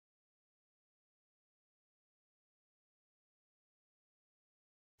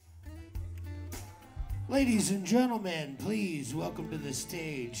Ladies and gentlemen, please welcome to the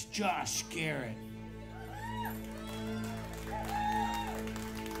stage, Josh Garrett.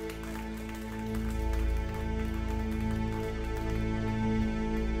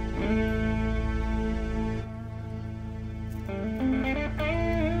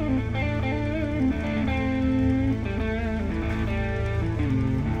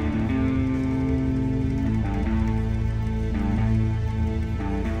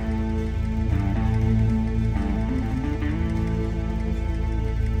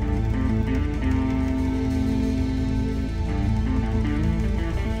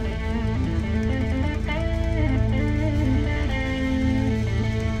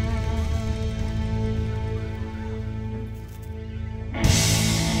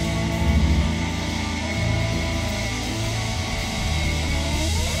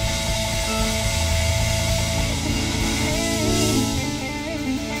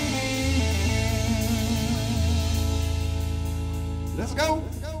 Let's go.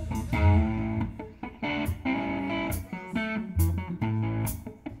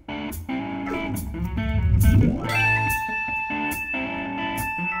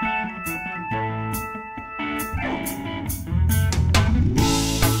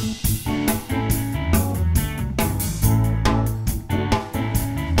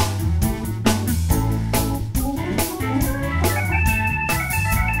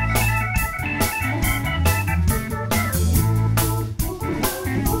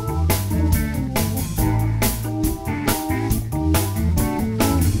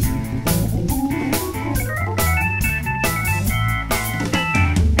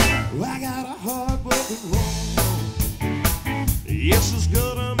 Yes, it's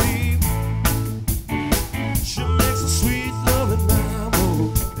good to me. She makes a sweet loving mammal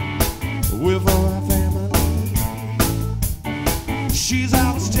with all our family. She's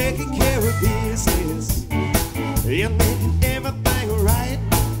always taking care of business and making everything right.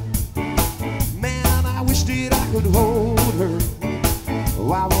 Man, I wish that I could hold her.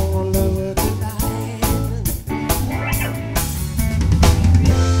 Oh, I wanna love her tonight.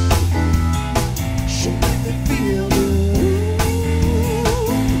 She make me feel good,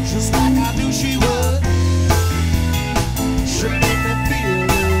 just like I knew she would. She make me feel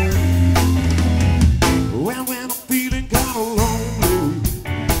good. When I'm feeling kinda lonely,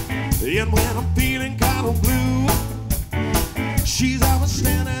 and when I'm feeling kinda blue, she's always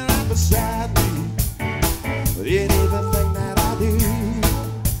standing right beside me in everything that I do.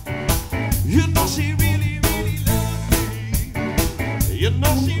 You know she really, really loves me. You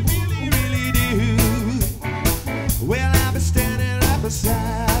know she really, really do. Well, I've been standing right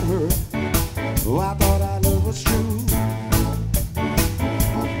beside her. Oh, I thought our love was true.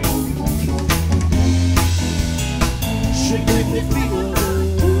 She made me feel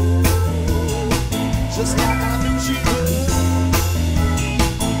good, just like I knew she would.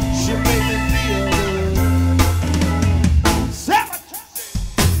 She made me feel good. Seven.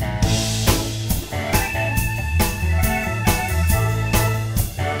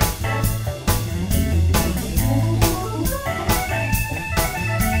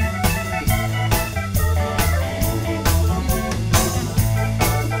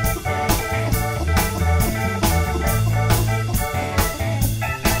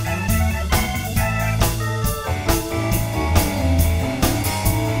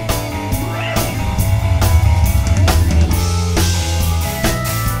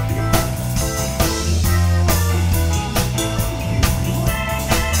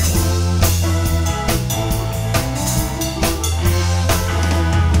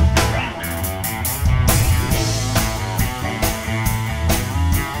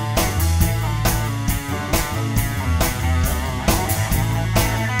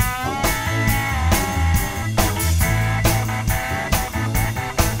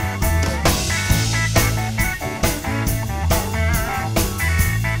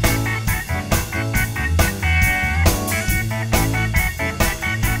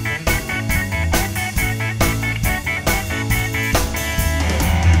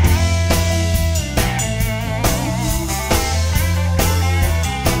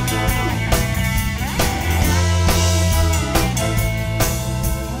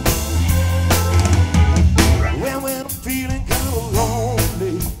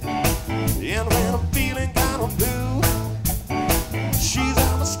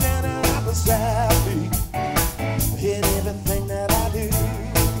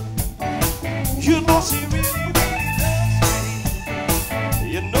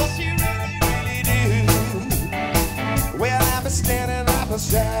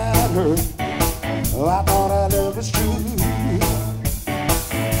 Beside her, oh, I thought our love was true.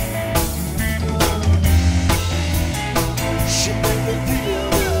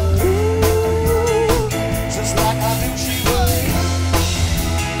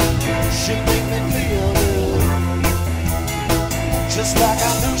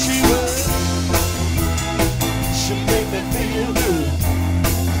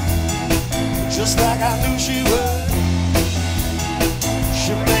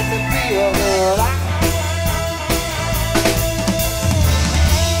 feel good.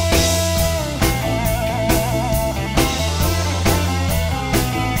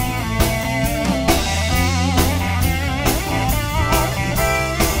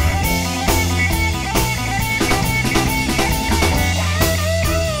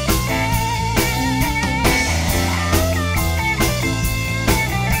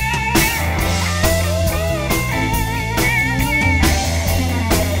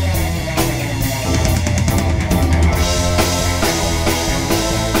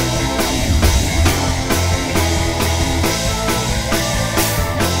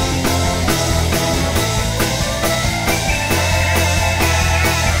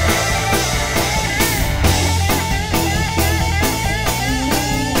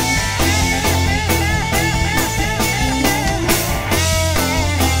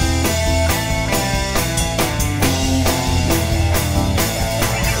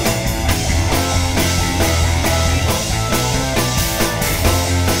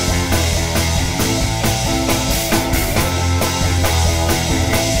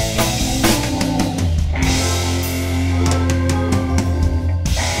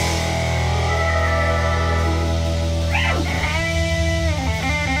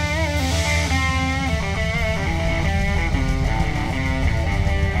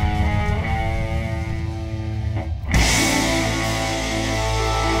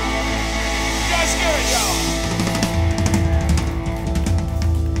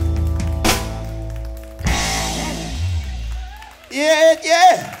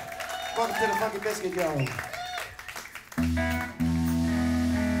 Yeah. Welcome to the Funky Biscuit, y'all.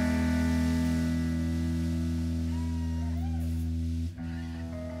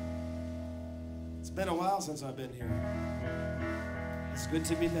 It's been a while since I've been here. It's good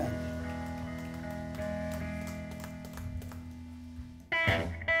to be back.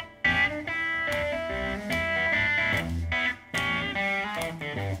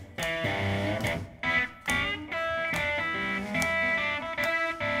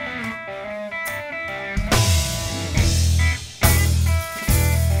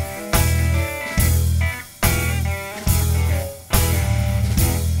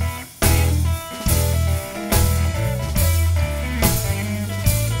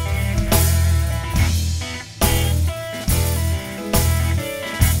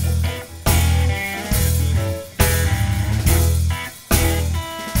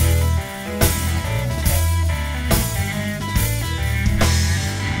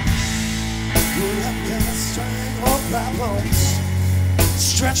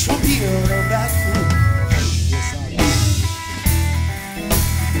 Stretch from here to back room. Yes, I do.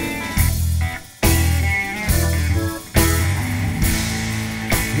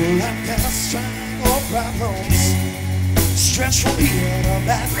 Well, I've got a strong old problems. Stretch from here to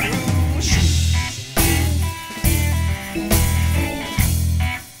back room.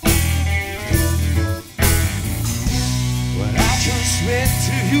 Well, I just wait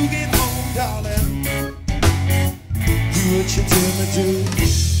till you get home, darling. Do what you tell me to.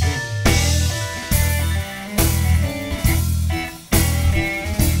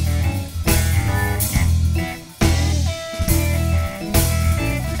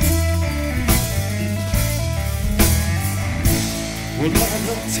 Well,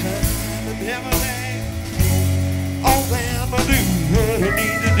 another time and every day, all them I do what I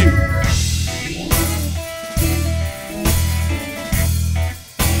need to do.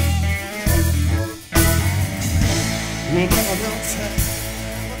 Well, another time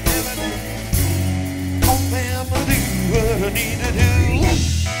and every day, all them I do what I need to do.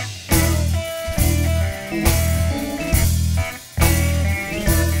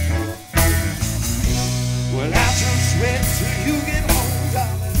 Well, I just wait till you get home,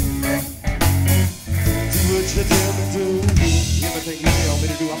 darling. Do what you tell me to. Everything you tell me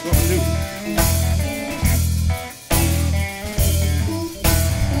to do, I'm gonna do.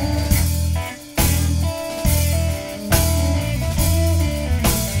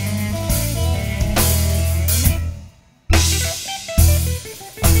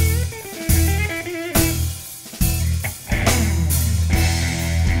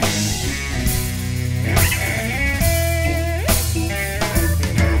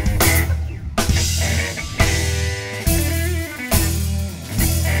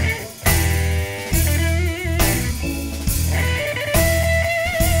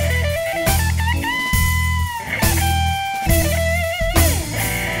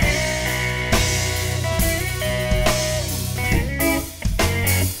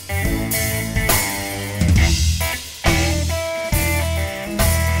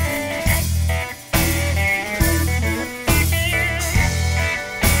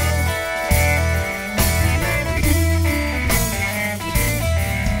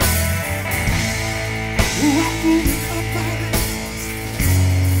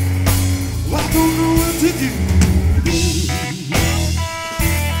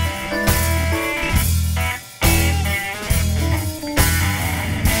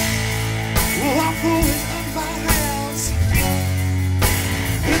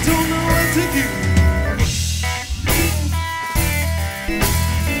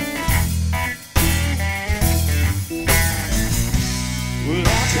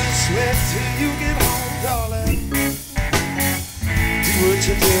 till you get home, darling. Do what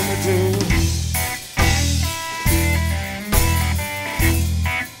you tell me to.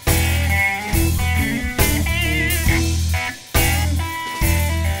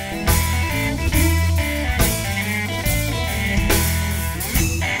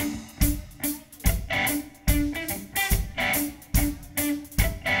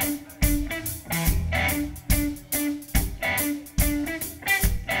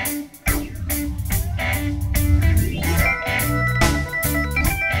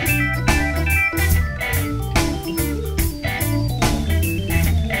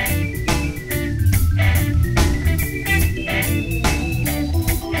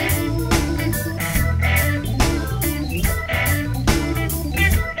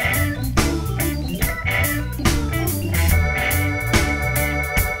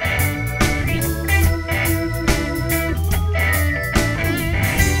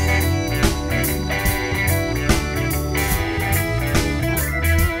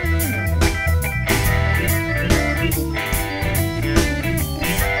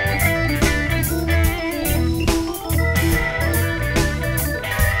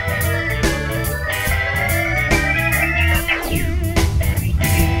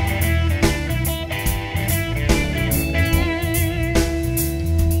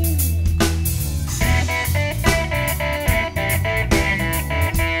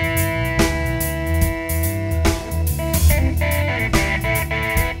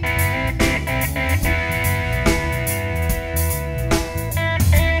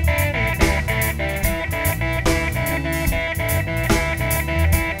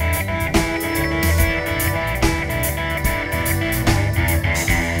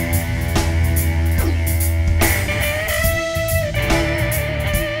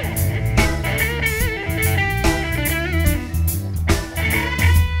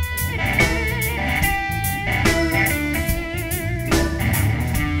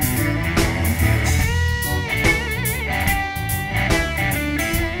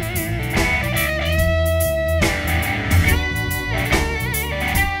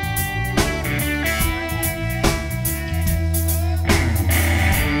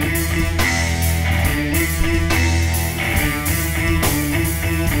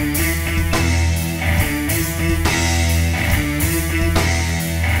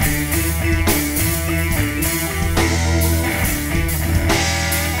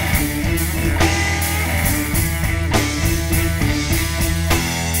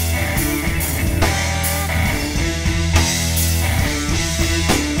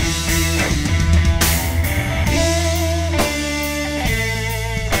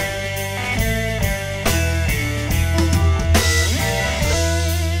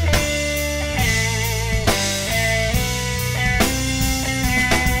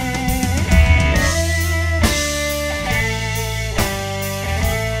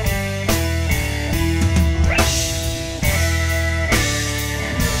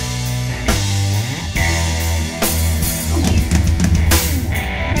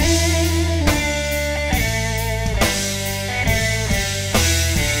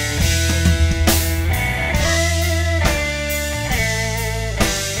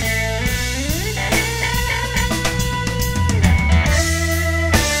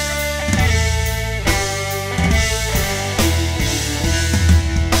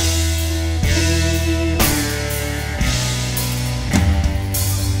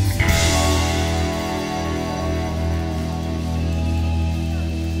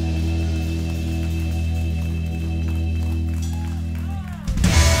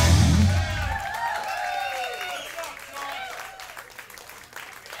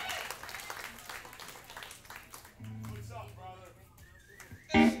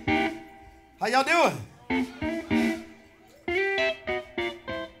 How y'all doing?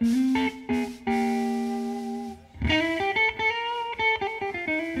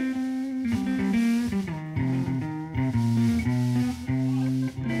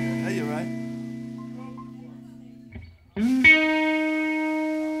 Hey, you right?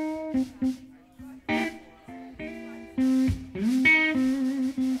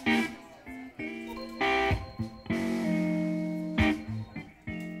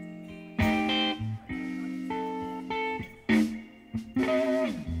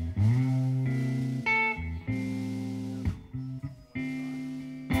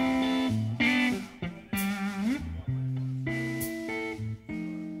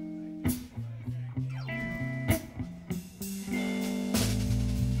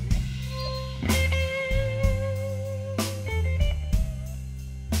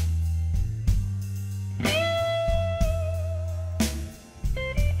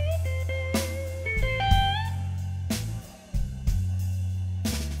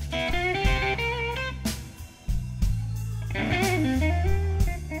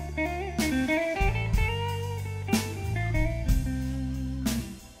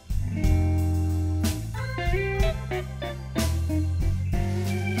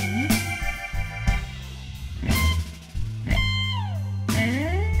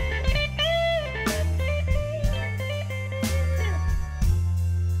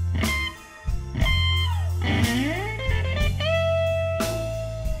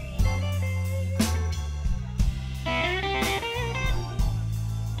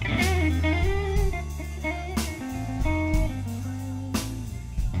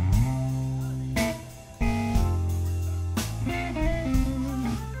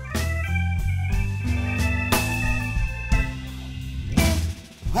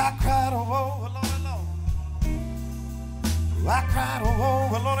 cried, oh,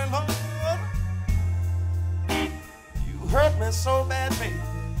 well, Lordy, Lord, you hurt me so bad, baby.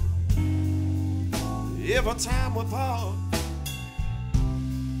 Every time we part,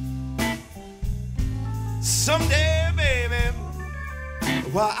 someday, baby,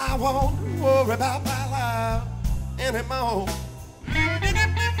 well, I won't worry about my life anymore.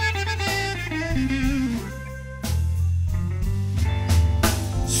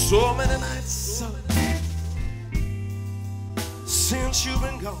 So many nights, son, since you've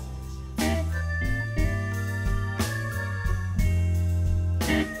been gone.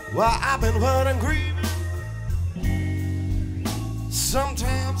 Well, I've been worried and grieving,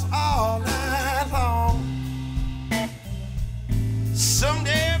 sometimes all night long.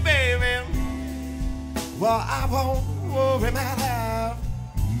 Someday, baby, well, I won't worry my life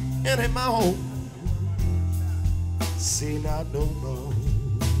anymore. Say not no more.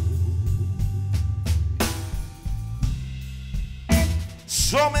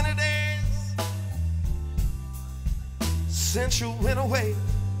 So many days since you went away.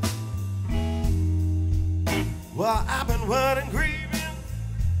 Well, I've been worried and grieving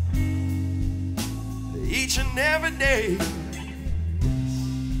each and every day.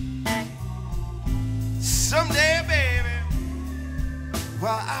 Someday, baby,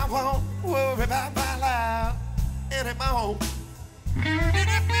 well, I won't worry about my life anymore.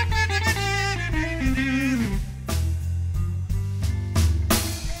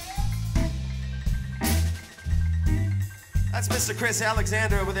 That's Mr. Chris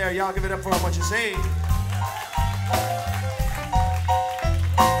Alexander over there. Y'all give it up for him. What you say?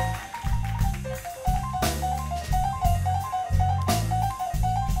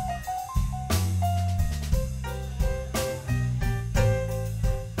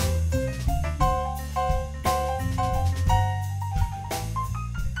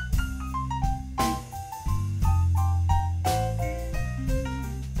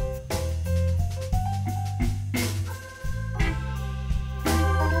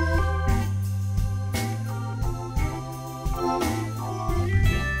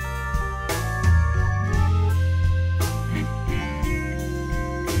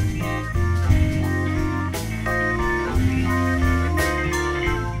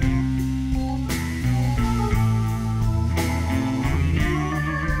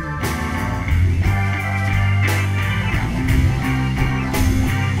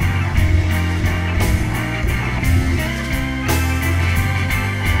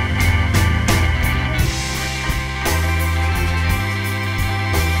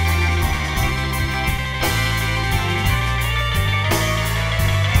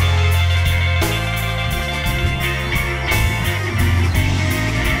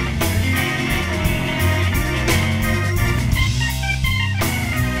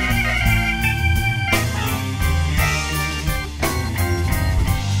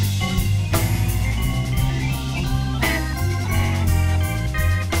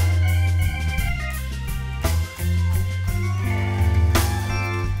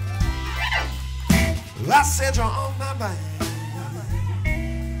 I said you're on my mind.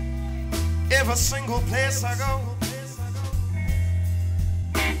 Every single place I go,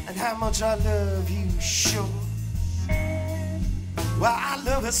 and how much I love you, sure. Well, I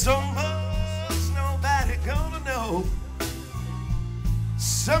love it so much, nobody gonna know.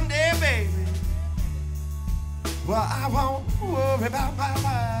 Someday, baby, well, I won't worry about my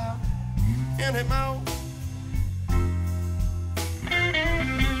life anymore.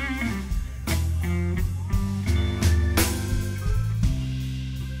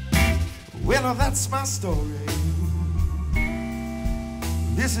 Well, that's my story.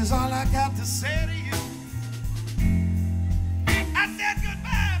 This is all I got to say to you. I said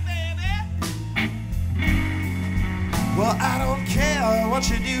goodbye, baby. Well, I don't care what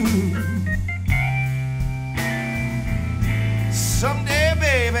you do. Someday,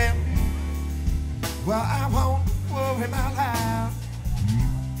 baby, well, I won't worry my life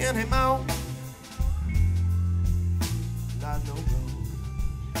anymore. Not no more.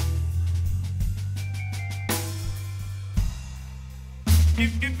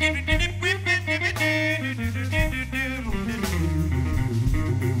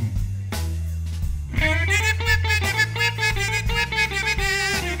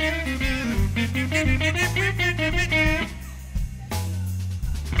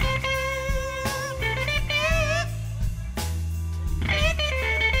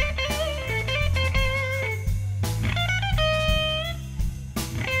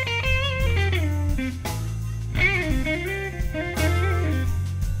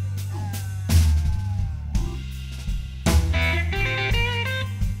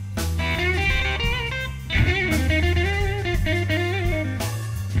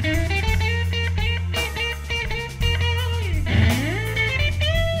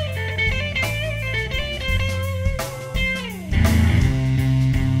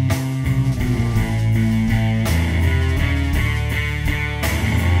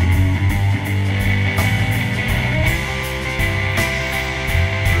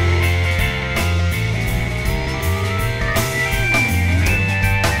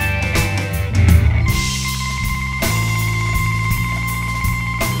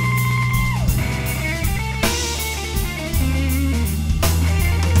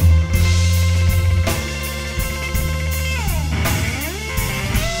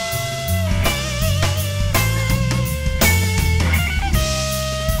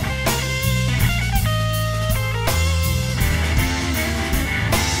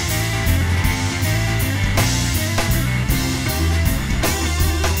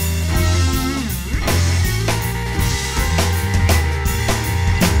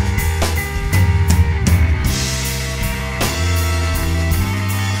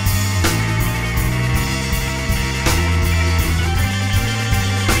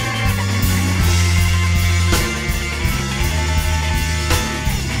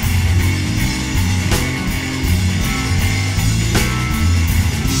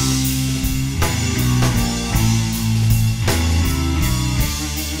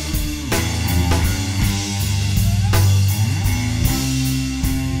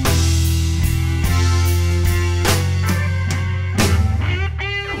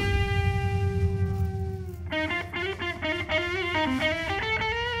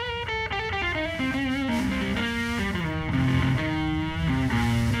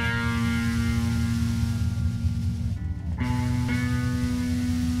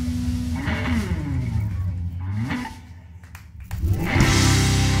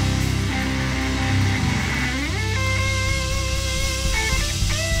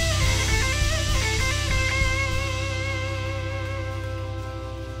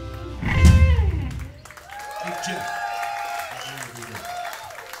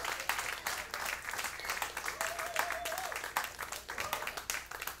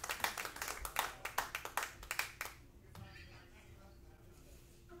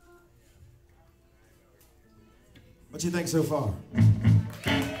 What you think so far?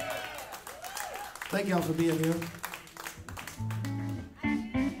 Thank y'all for being here.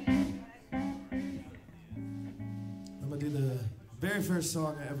 I'm gonna do the very first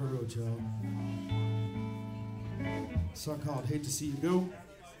song I ever wrote, y'all. A song called Hate to See You Go.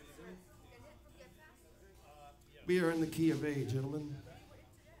 We are in the key of A, gentlemen.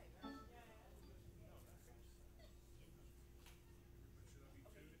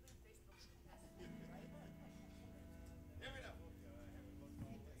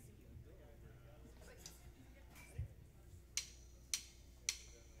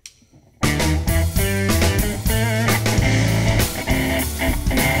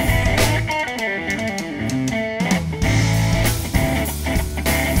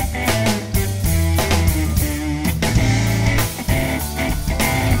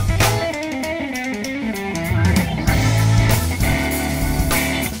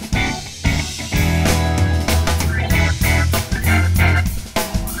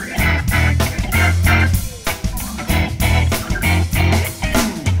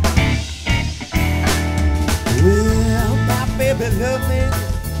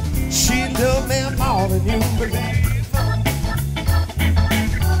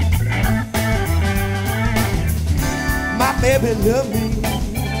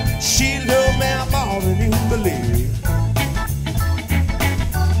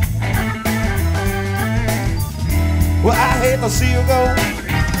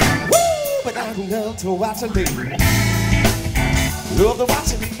 To watch her leave. Love to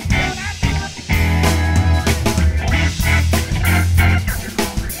watch her leave.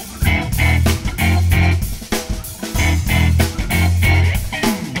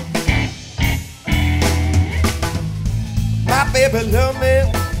 My baby love me,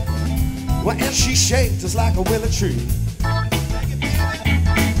 well, and she shakes just like a willow tree.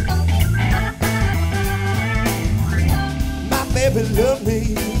 My baby love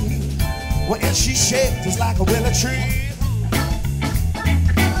me, well, and she shakes just like a willow tree.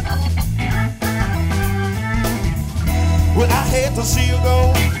 Well, I hate to see her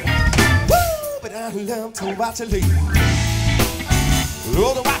go, woo, but I love to watch her leave.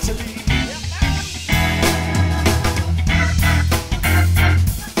 Love to watch her leave.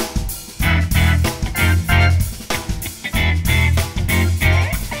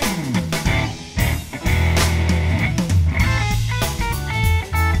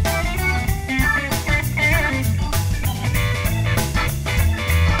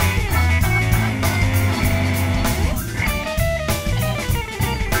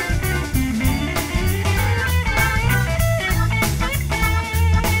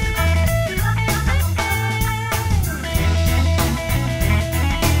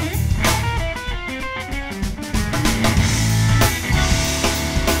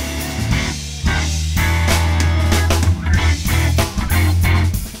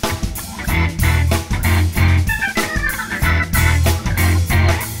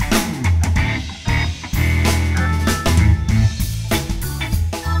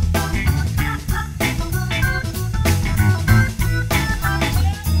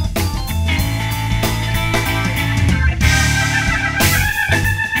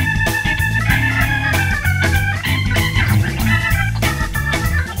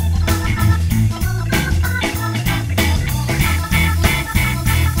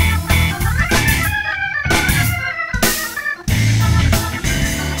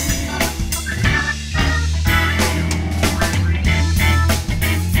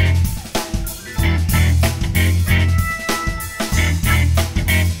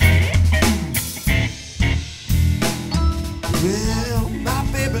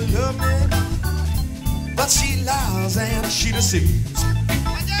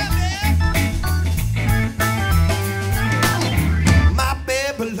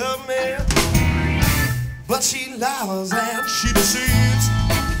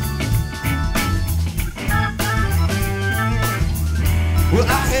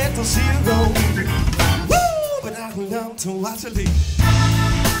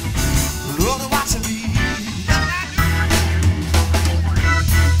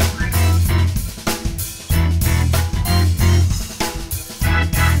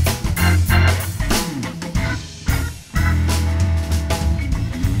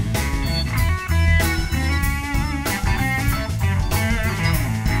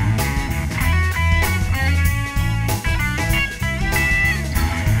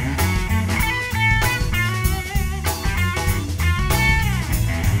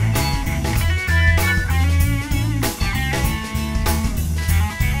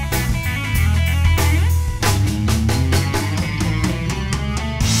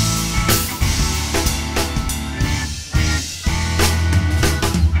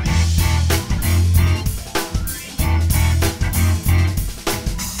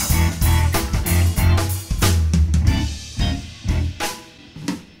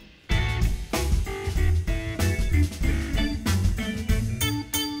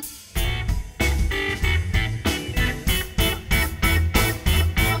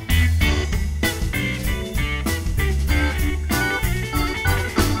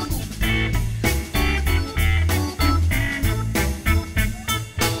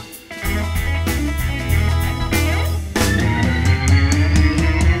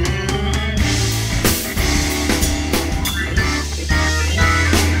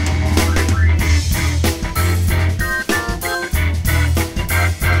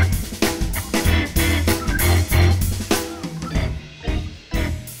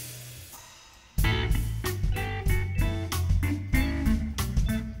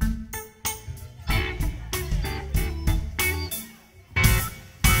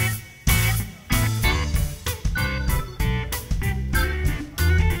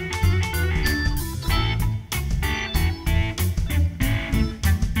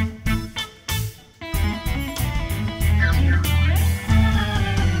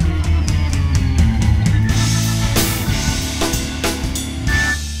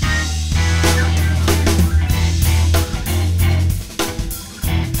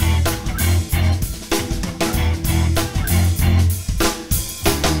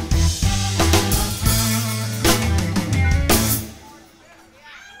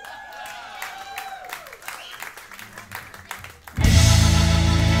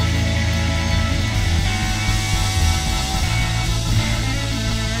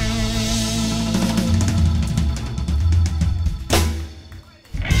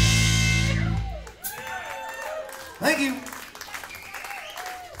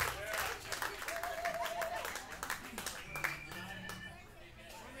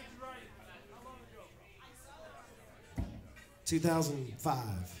 2005.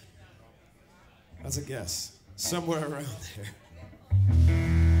 That's a guess. Somewhere around there.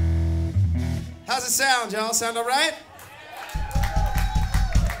 How's it sound, y'all? Sound all right?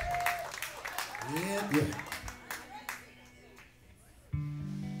 Yeah.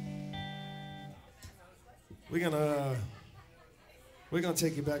 We're gonna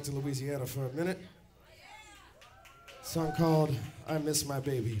take you back to Louisiana for a minute. A song called I Miss My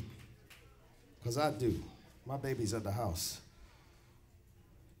Baby. 'Cause I do. My baby's at the house.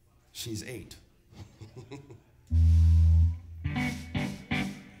 She's 8.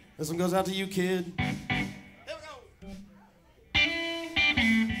 This one goes out to you, kid.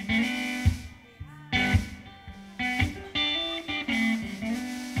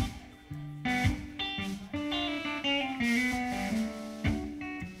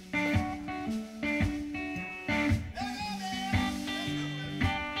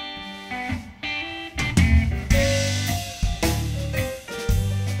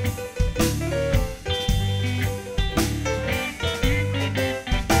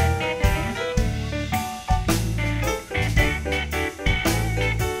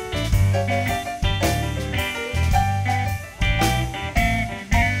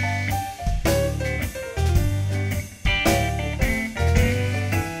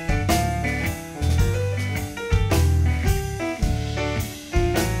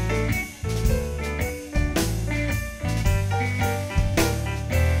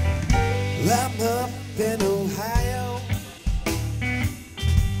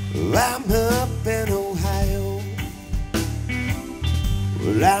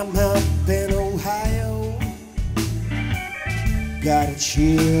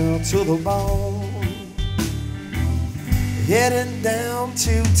 Chill to the bone, heading down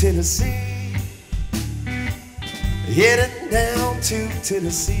to Tennessee, heading down to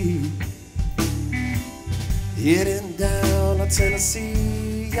Tennessee, heading down to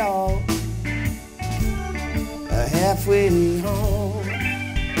Tennessee, y'all, halfway home.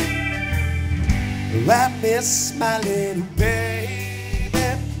 I miss my little baby,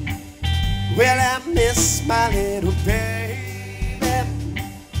 well I miss my little baby.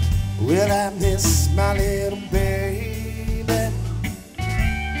 Well, I miss my little baby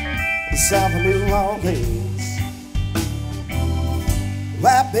south of New Orleans.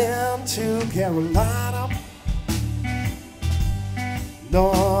 I've been to Carolina,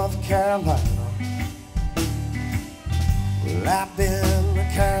 North Carolina. Well, I've been to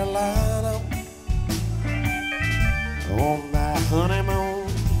Carolina on my honeymoon.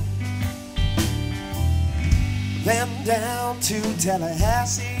 Then down to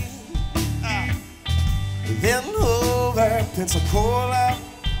Tallahassee, then over Pensacola.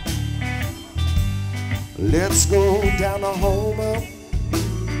 Let's go down to Homer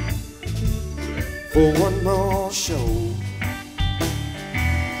for one more show.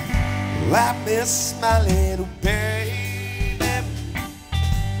 I miss my little baby.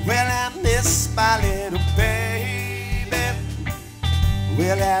 Well, I miss my little baby.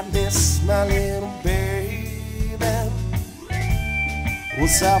 Well, I miss my little baby. Well,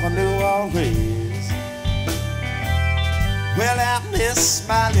 south of New Orleans. Well, I miss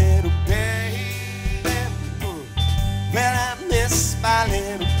my little baby. Well, I miss my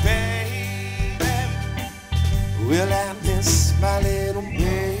little baby. Well, I miss my little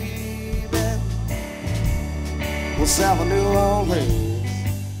baby. Well, south of New Orleans.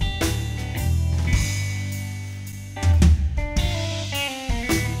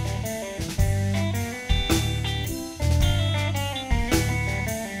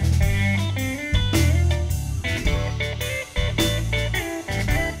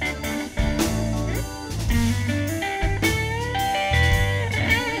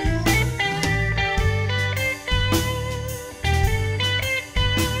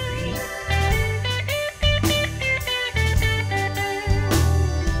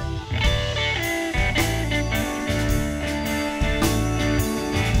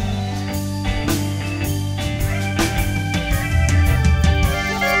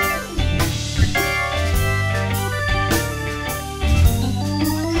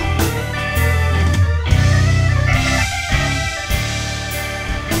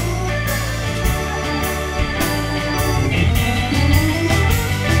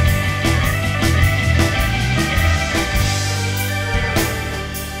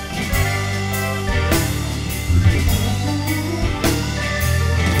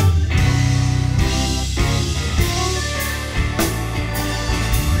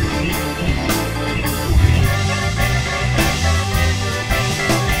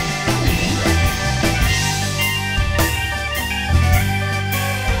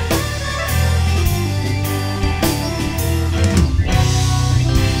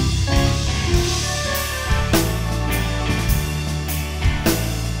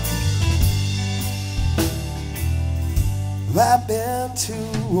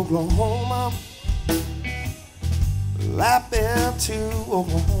 Oklahoma. Well, I've been to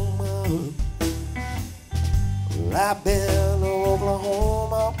Oklahoma. Well, I've been to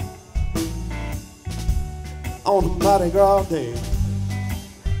Oklahoma on a Mardi Gras day.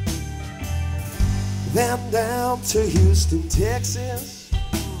 Then down to Houston, Texas.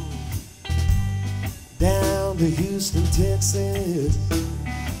 Down to Houston, Texas.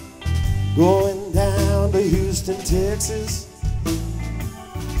 Going down to Houston, Texas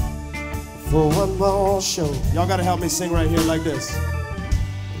for one more show. Y'all gotta help me sing right here like this.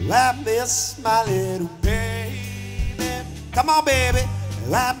 Well, I miss my little baby. Come on, baby.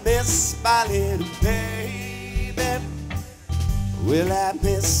 Well, I miss my little baby. Well, I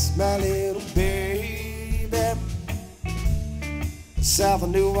miss my little baby. South of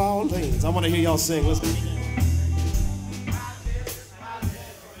New Orleans. I want to hear y'all sing. Let's begin.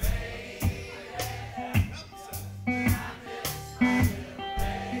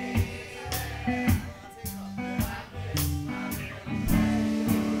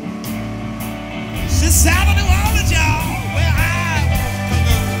 South of New Orleans, y'all, where I want to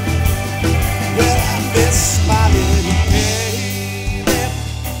go. Well, I miss my little baby.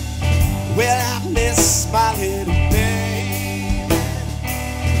 Well, I miss my little baby.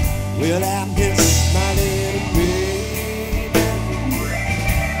 Well, I miss my little baby.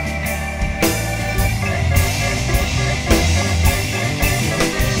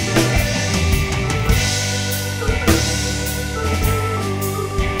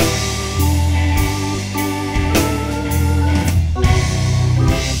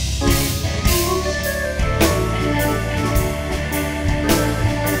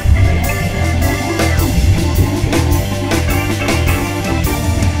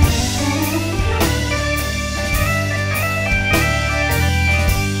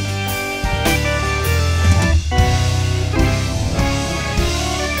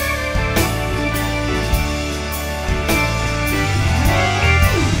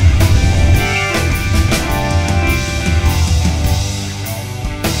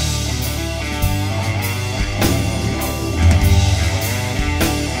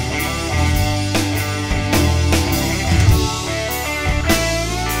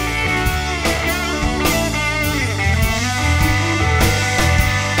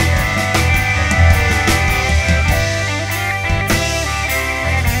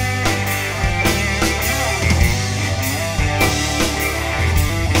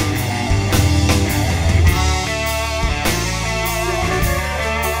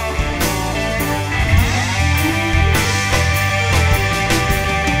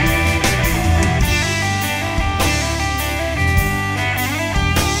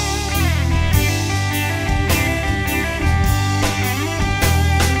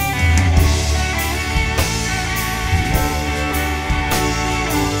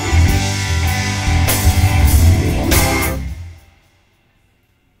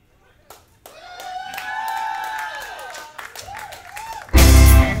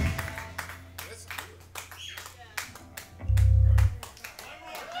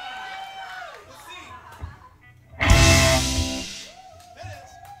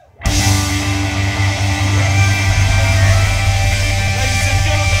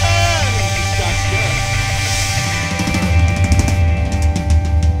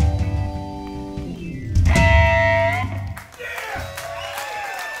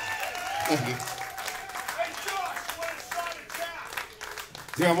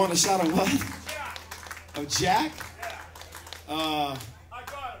 Do I want a shot of what? Of Jack? I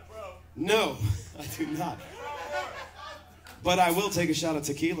got it, bro. No, I do not. But I will take a shot of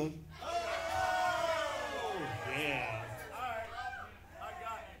tequila. Yeah. All right. I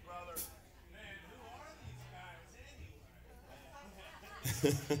got you, brother. Man, who are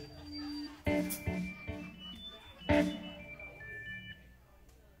these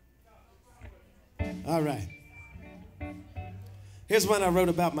guys? All right. Here's one I wrote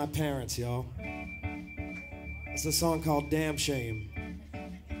about my parents, y'all. It's a song called Damn Shame.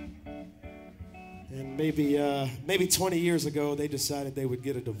 And maybe 20 years ago, they decided they would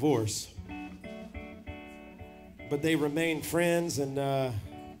get a divorce. But they remained friends, and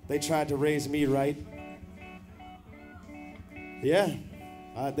they tried to raise me right. Yeah,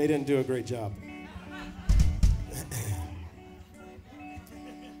 they didn't do a great job.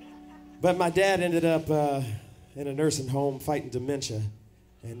 But my dad ended up in a nursing home fighting dementia.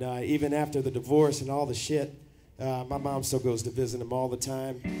 And even after the divorce and all the shit, my mom still goes to visit him all the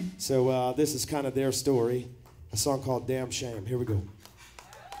time. So this is kind of their story, a song called Damn Shame. Here we go.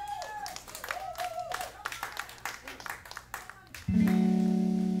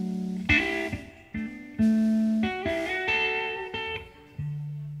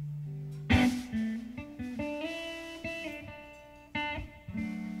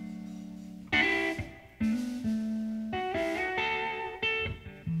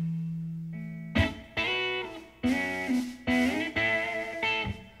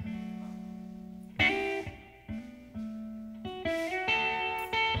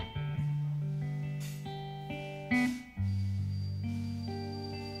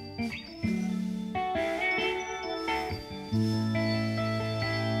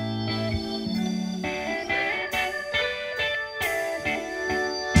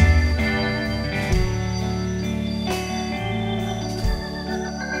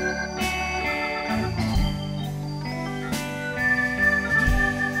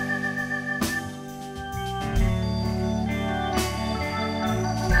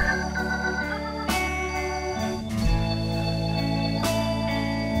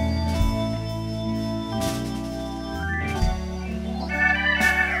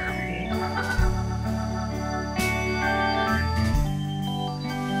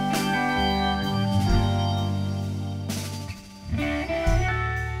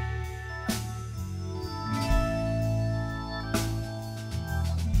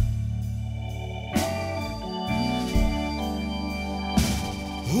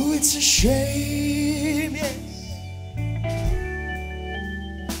 it's a shame, yes,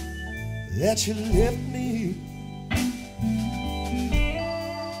 that you left me.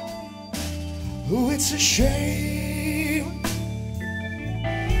 Oh, it's a shame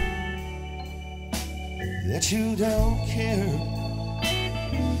that you don't care.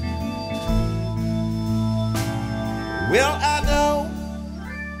 Well, I know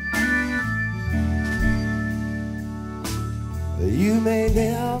you may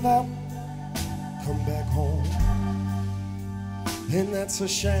never come back home, and that's a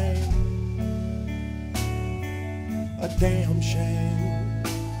shame, a damn shame,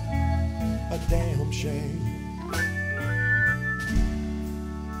 a damn shame.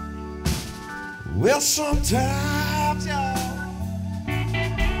 Well, sometimes, y'all,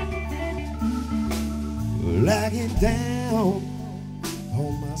 I get down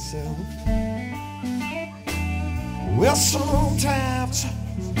on myself. Well, sometimes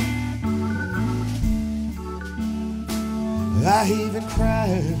I even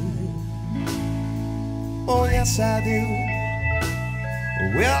cry. Oh, yes, I do.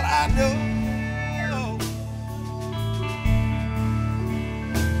 Well, I know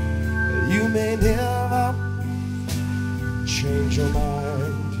you may never change your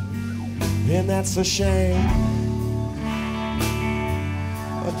mind, and that's a shame,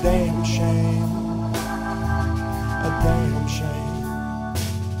 a damn shame, a damn shame.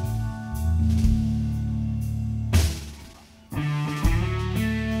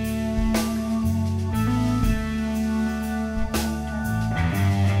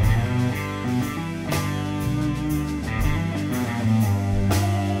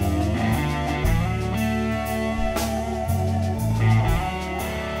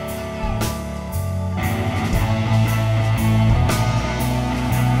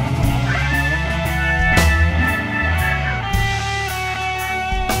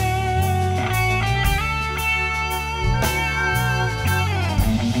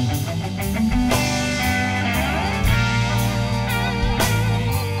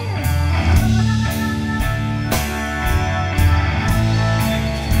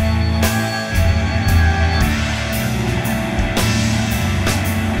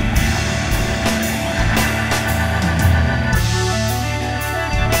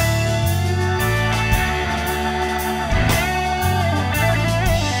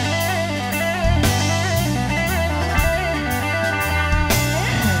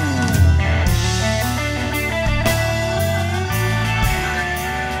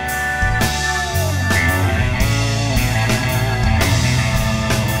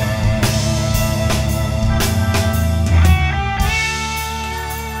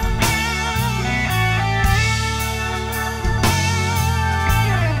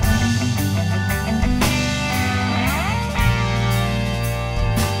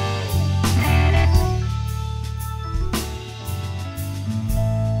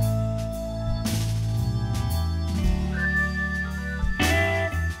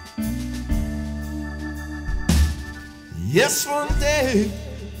 Yes, one day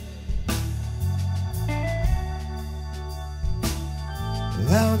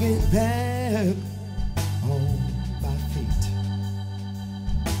I'll get back on my feet.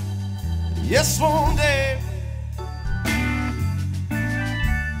 Yes, one day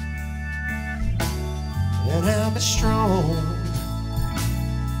and I'll be strong.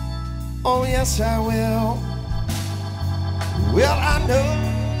 Oh, yes, I will. Well, I know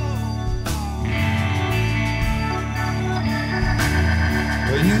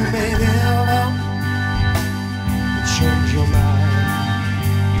you may never change your mind,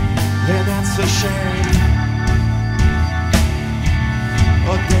 and that's a shame, a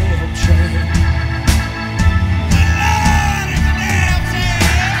damn shame.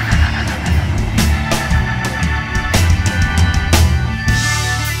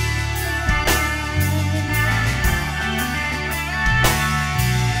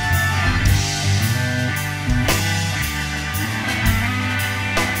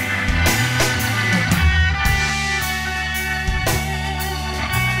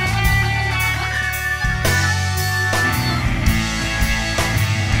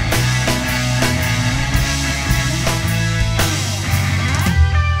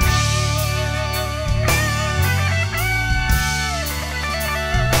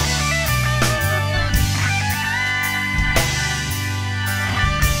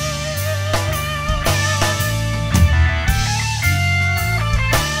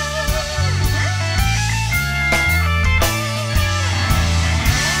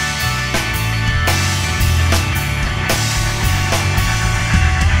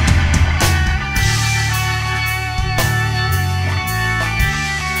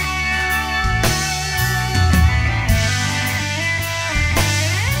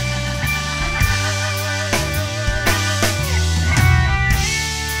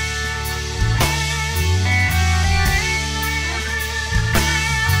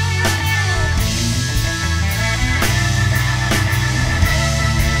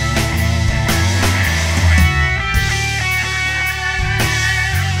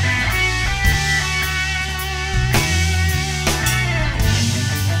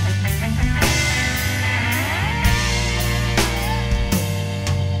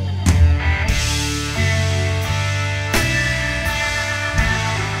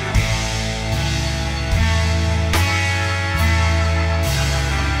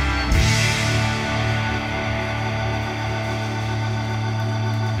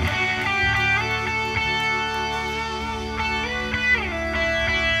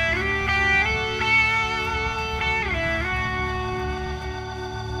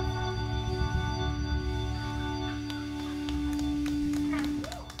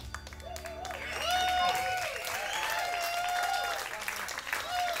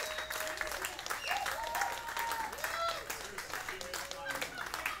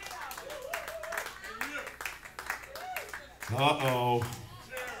 Uh-oh.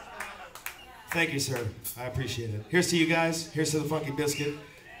 Thank you, sir. I appreciate it. Here's to you guys. Here's to the Funky Biscuit.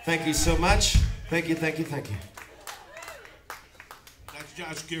 Thank you so much. Thank you, thank you, thank you. That's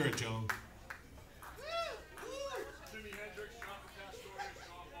Josh Garrett, Joe.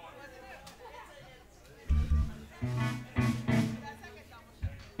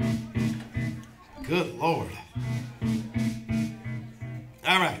 Good Lord.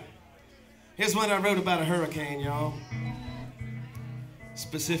 All right. Here's what I wrote about a hurricane, y'all.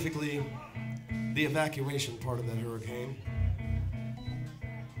 Specifically, the evacuation part of that hurricane.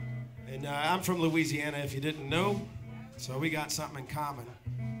 And I'm from Louisiana, if you didn't know. So we got something in common,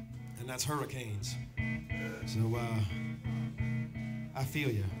 and that's hurricanes. So I feel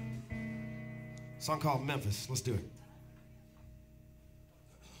you. A song called Memphis. Let's do it.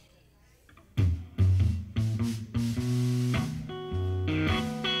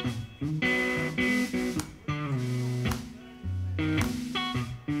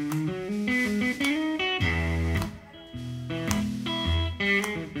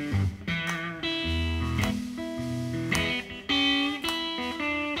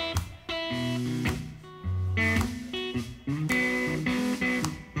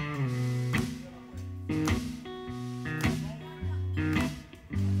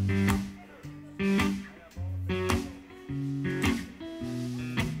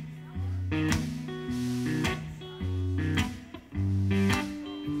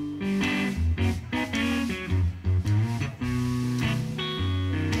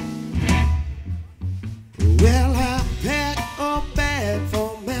 Well, I packed a bag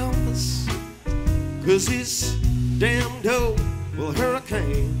for Memphis, 'cause this damn dope will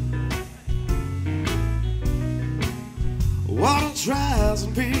hurricane. Water's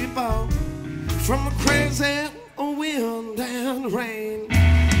rising people from the crazy wind and rain.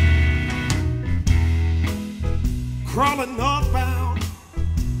 Crawling northbound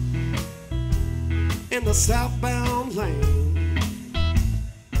in the southbound lane.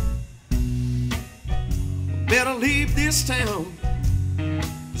 Better leave this town,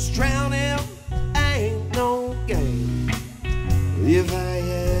 'cause drowning ain't no game. If I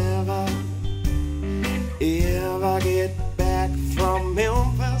ever get back from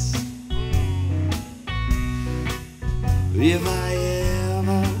Memphis, if I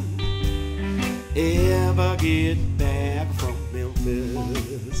ever get back from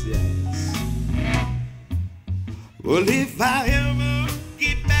Memphis, yes. Well, if I ever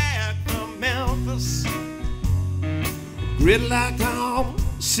get back from Memphis, gridlocked on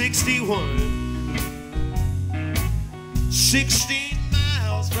 61, 16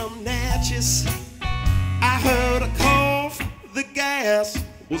 miles from Natchez. I heard a call, the gas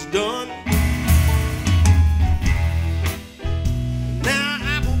was done. Now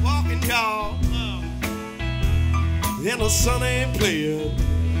I'm walking, y'all, and the sun ain't playing.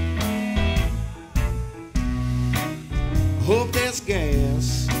 Hope there's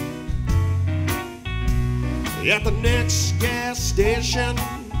gas at the next gas station.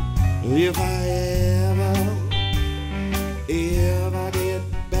 If I ever get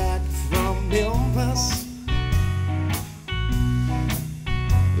back from Memphis,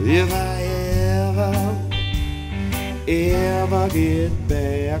 if I ever get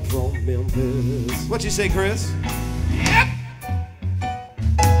back from Memphis. What you say, Chris? Yep.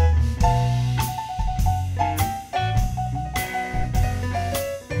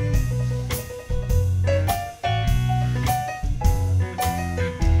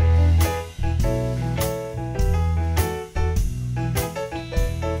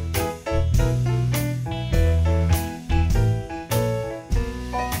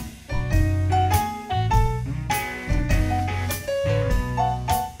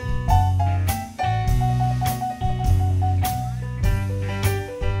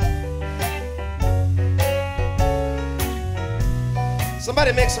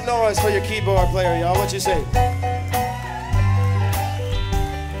 Somebody make some noise for your keyboard player, y'all. What you say?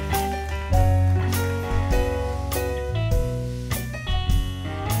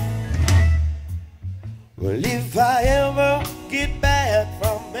 Well, if I ever get back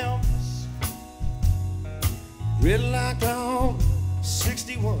from Memphis, gridlocked on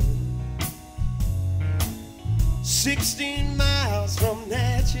 61, 16 miles from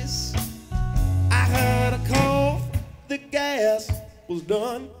Natchez, I heard a call, the gas was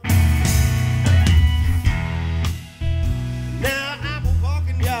done. Now I'm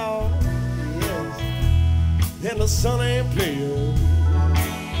walking, y'all, yes, and the sun ain't playing.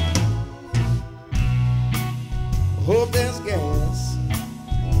 Hope there's gas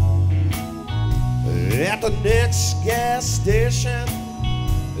at the next gas station.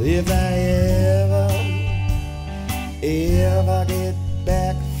 If I If I get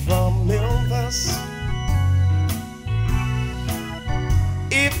back from Memphis,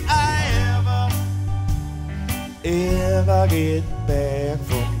 if I get back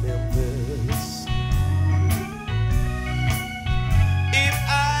from Memphis,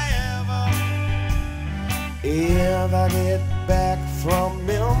 if I get back from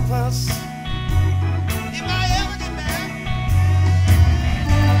Memphis, if I ever get back.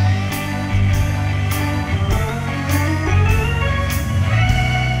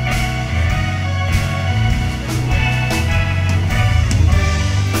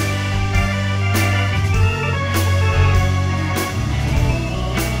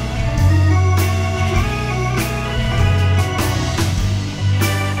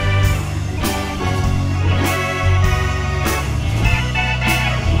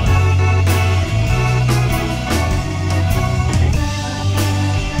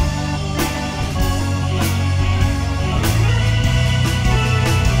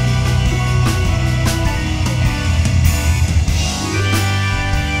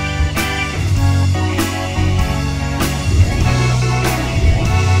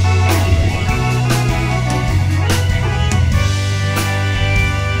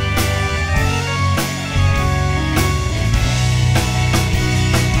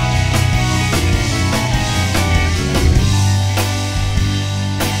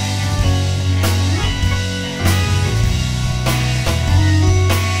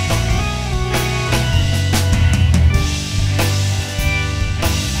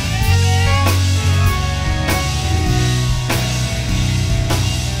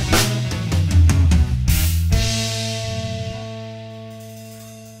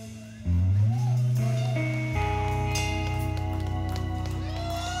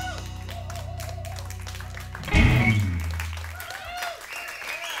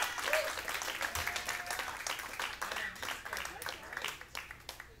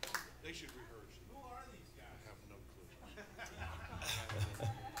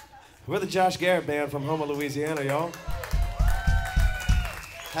 We're the Josh Garrett Band from Houma, Louisiana, y'all.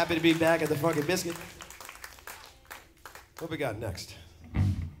 Happy to be back at the Funky Biscuit. What we got next?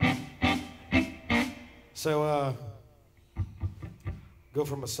 So, go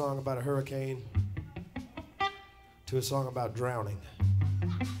from a song about a hurricane to a song about drowning.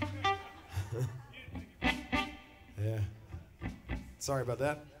 Yeah. Sorry about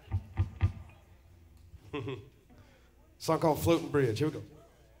that. Song called Floating Bridge. Here we go.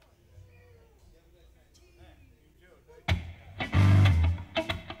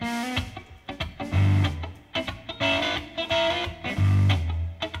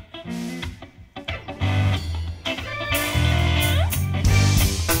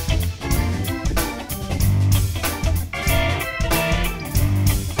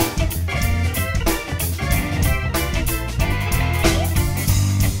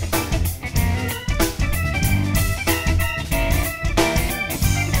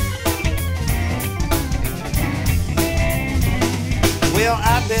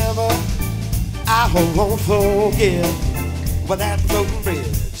 I won't forget but that floating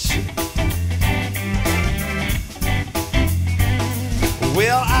bridge.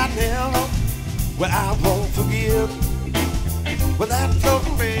 Well, I won't forget but that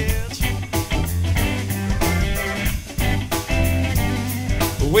floating bridge.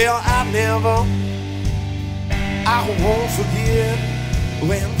 Well, I won't forget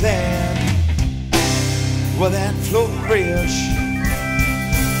when that floating bridge.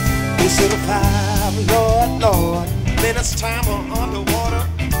 Instead of 5, Lord, minutes time I'm underwater,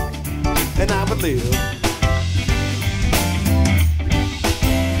 and I would live.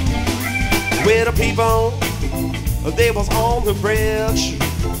 Where the people, they was on the bridge,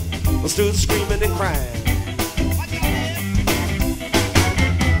 stood screaming and crying.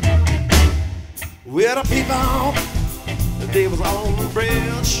 Where the people, they was on the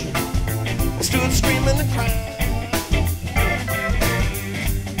bridge, stood screaming and crying.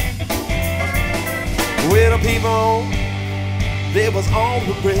 Where the people, they was on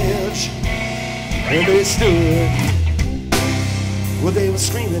the bridge, and they stood, well, they were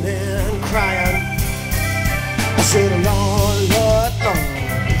screaming and crying. I said, Lord, Lord, Lord,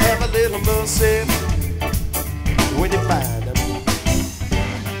 have a little mercy when you find them.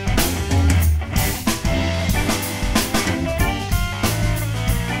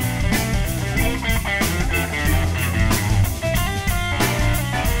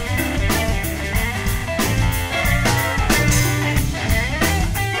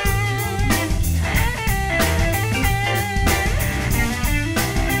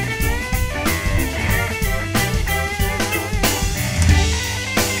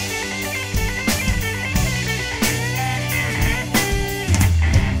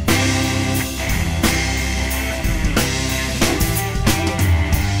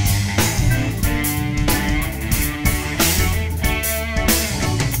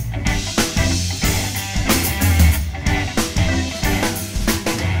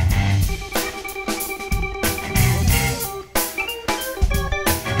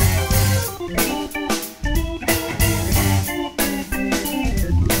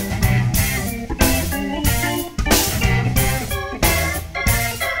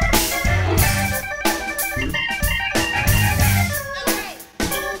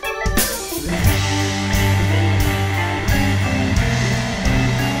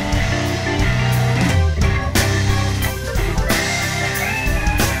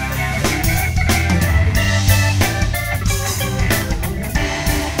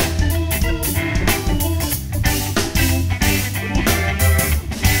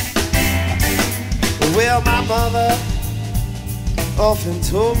 mother often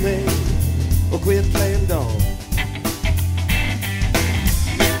told me, oh, quit playing dumb.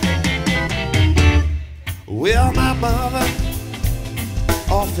 Well, my mother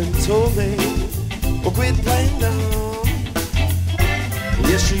often told me, oh, quit playing dumb.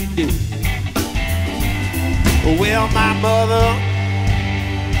 Yes, she did. Well, my mother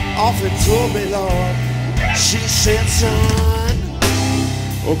often told me, Lord, she said, son,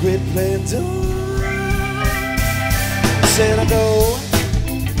 oh, quit playing dumb. Said I go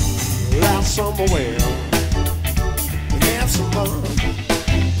out somewhere and have some fun.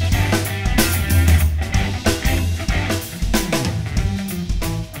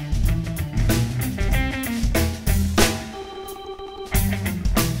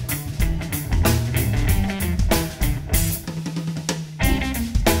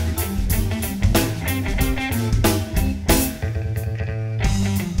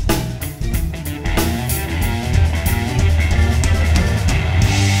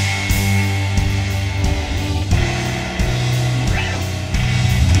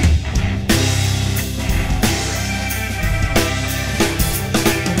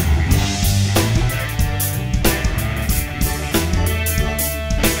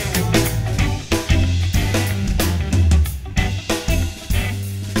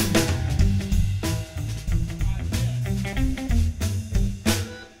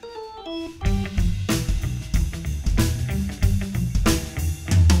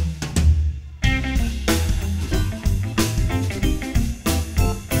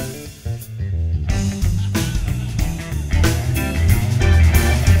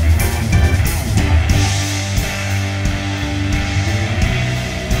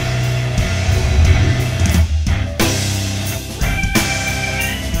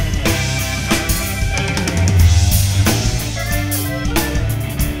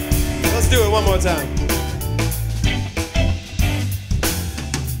 One more time.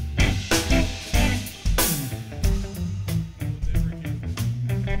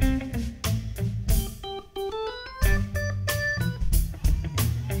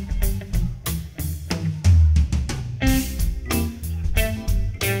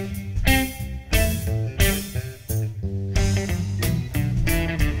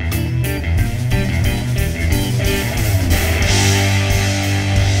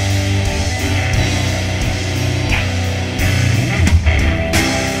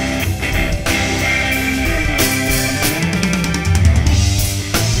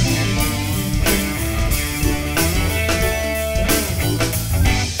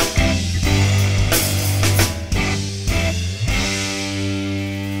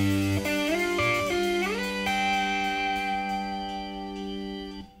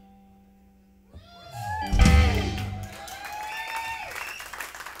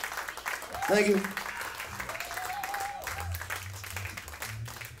 Thank you.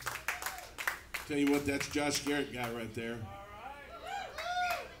 Tell you what, that's Josh Garrett guy right there.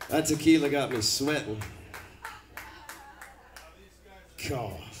 That tequila got me sweating.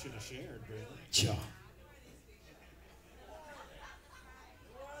 God. Should have shared, brother. Cha.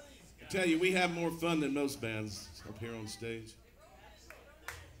 I tell you, we have more fun than most bands up here on stage.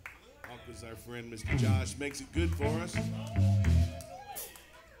 Because our friend Mr. Josh makes it good for us.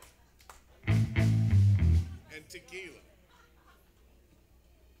 And tequila.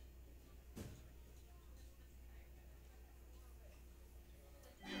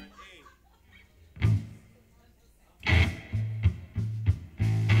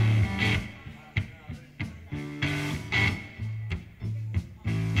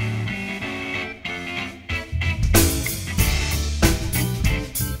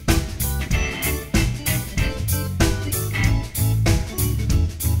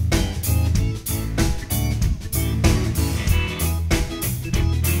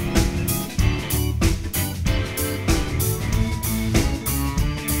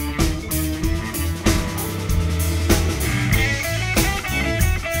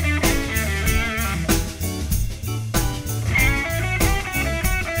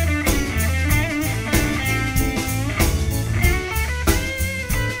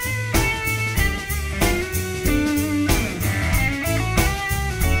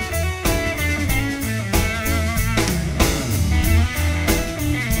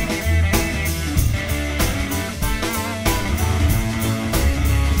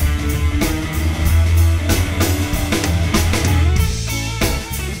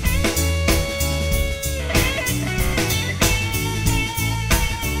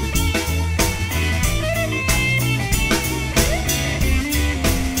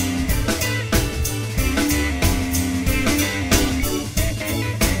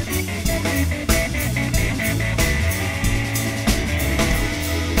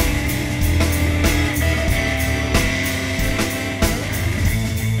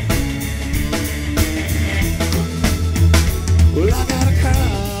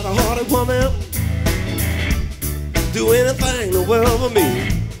 do anything in the world for me.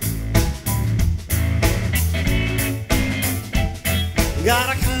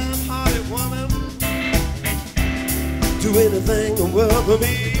 Got a kind-hearted woman, do anything in the world for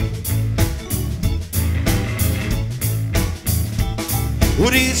me.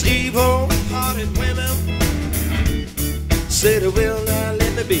 Well, these evil-hearted women say they will not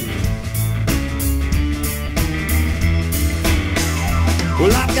let me be.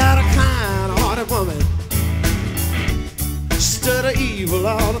 Well, I've got a kind-hearted woman, study evil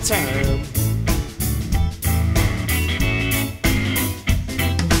all the time.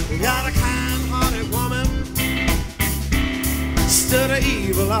 Got a kind-hearted woman, study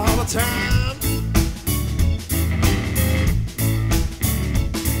evil all the time.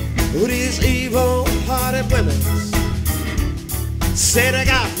 Well, these evil-hearted women say they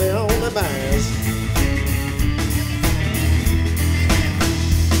got me on their minds.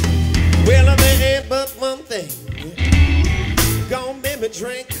 Well, there ain't but one thing gonna make me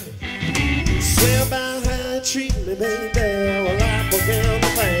drink. Swear by how you treat me, baby. Well, I forget the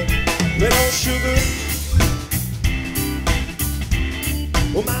thing. Little sugar.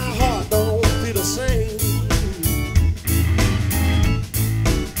 Well, my heart don't feel the same.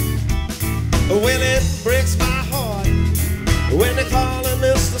 Well, it breaks my heart when they call him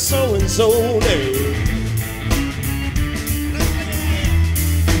Mr. So-and-so name.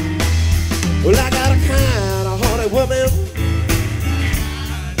 Well, I got a kind-hearted woman.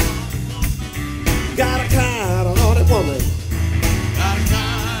 Got a kind-hearted woman. Got a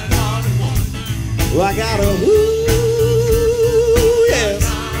kind-hearted woman. Well, I got a ooh, yes.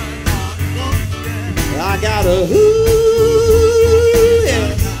 I got a ooh,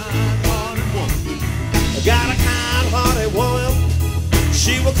 yes. I got a kind-hearted woman.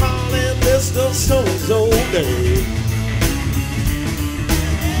 She will call him Mr. So-and-so name.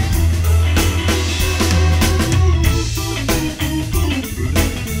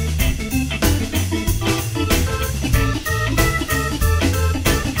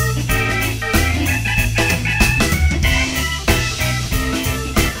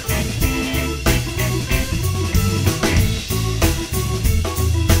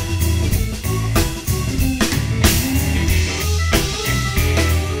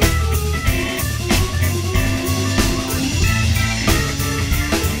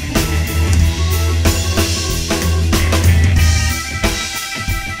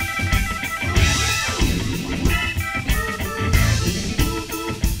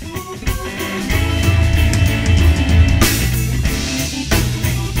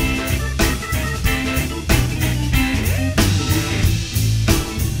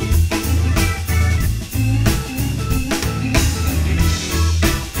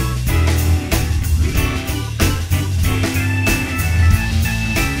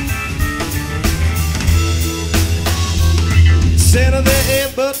 Said there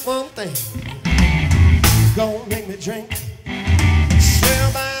ain't but one thing gonna make me drink.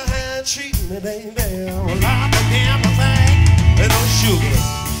 Swear by how you treat me, baby. Well, I forget my thing and no sugar.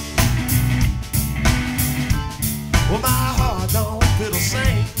 Well, my heart don't feel the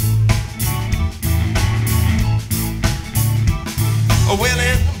same. Well,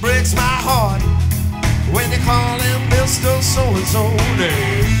 it breaks my heart when they call him Mr. So-and-so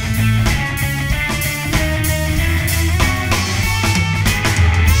name.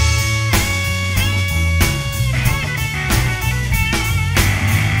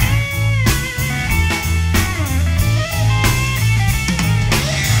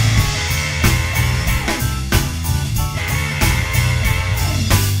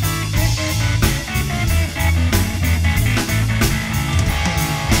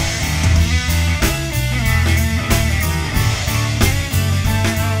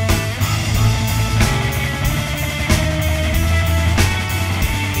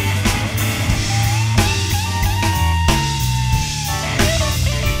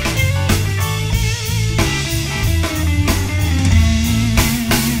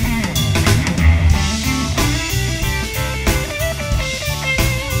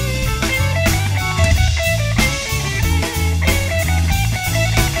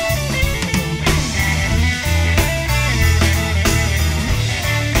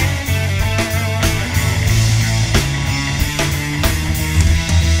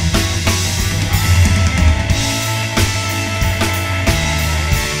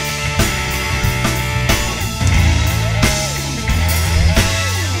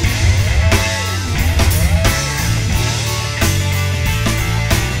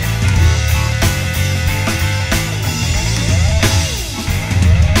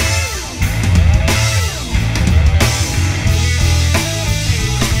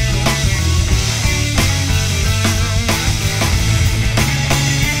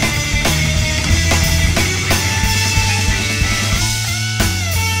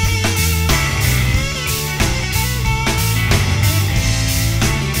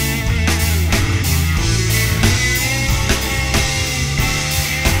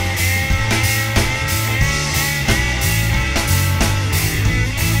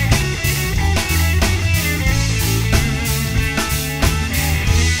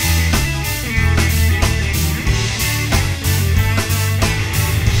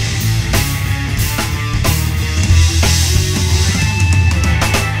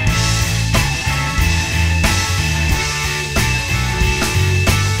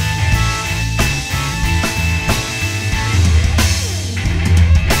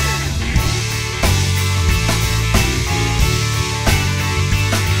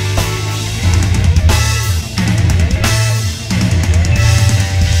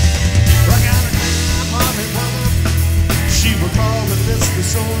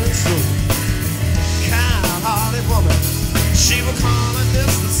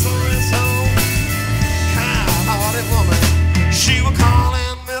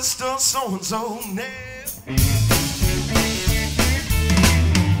 so-and-so name.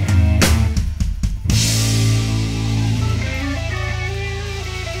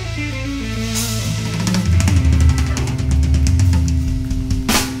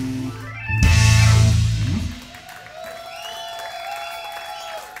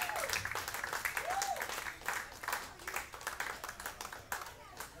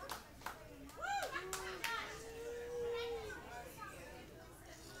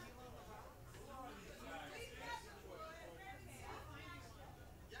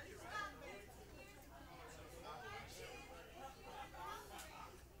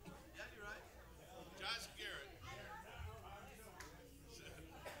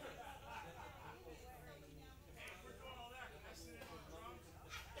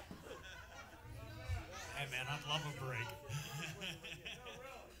 Hey man, I'd love a break.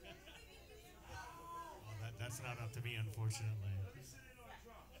 Well, that's not up to me, unfortunately.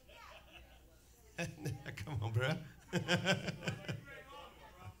 Come on, bro.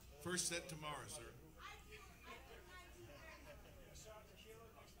 First set tomorrow, sir.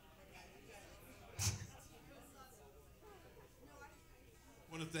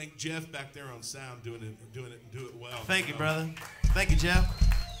 I want to thank Jeff back there on sound, doing it and do it well. Thank you, brother. Thank you, Jeff.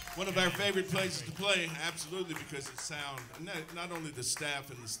 One of our favorite places to play, absolutely, because the sound, not only the staff,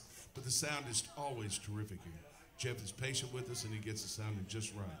 but the sound is always terrific here. Jeff is patient with us, and he gets the sounding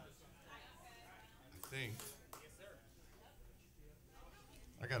just right. I think.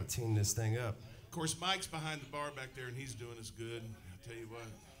 I got to tune this thing up. Of course, Mike's behind the bar back there, and he's doing us good. I'll tell you what,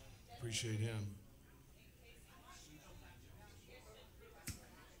 appreciate him.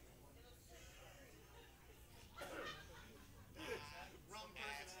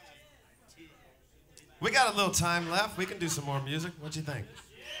 We got a little time left. We can do some more music. What you think?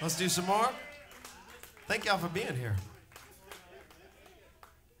 Let's do some more. Thank y'all for being here.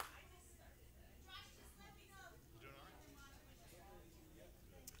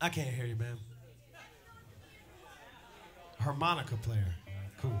 I can't hear you, man. Harmonica player.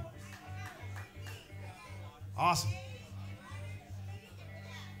 Cool. Awesome.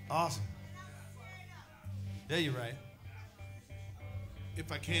 Awesome. Yeah, you're right. If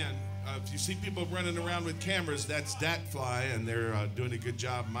I can, if you see people running around with cameras, that's Datflys, and they're doing a good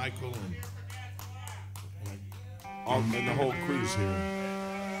job. Michael and the whole crew's here.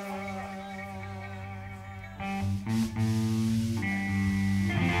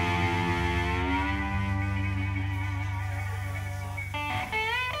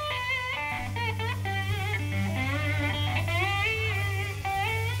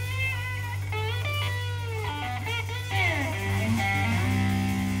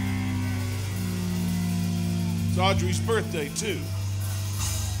 It's Audrey's birthday, too.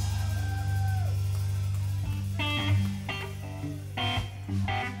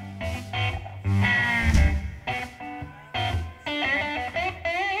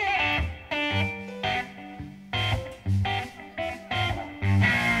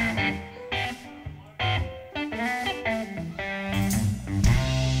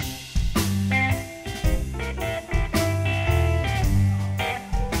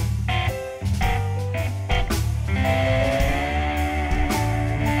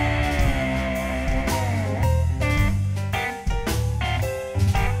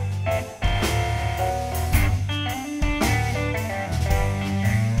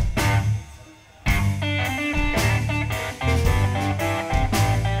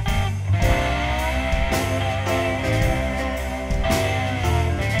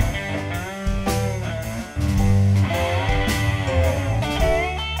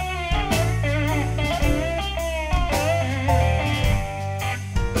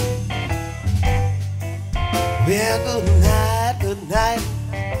 Well, good night,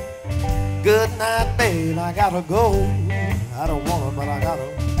 good night, babe, I gotta go. I don't wanna, but I gotta.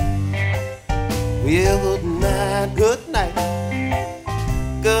 Well, good night,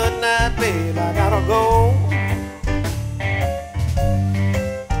 babe, I gotta go.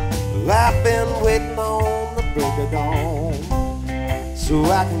 I've been waiting on the break of dawn so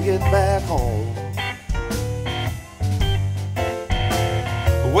I can get back home.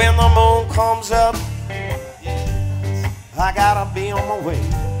 When the moon comes up, I gotta be on my way.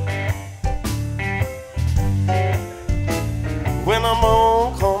 When the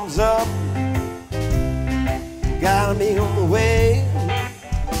moon comes up, gotta be on the way.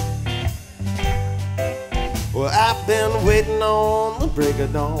 Well, I've been waiting on the break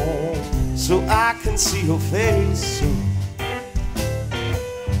of dawn so I can see her face.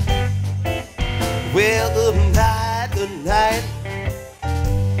 Well, good night, good night.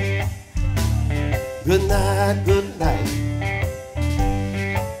 Good night, good night.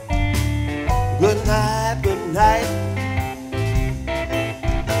 night, good night.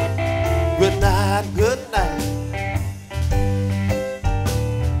 Good night, good night.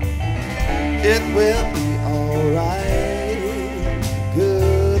 It will be alright.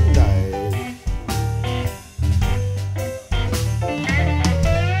 Good night.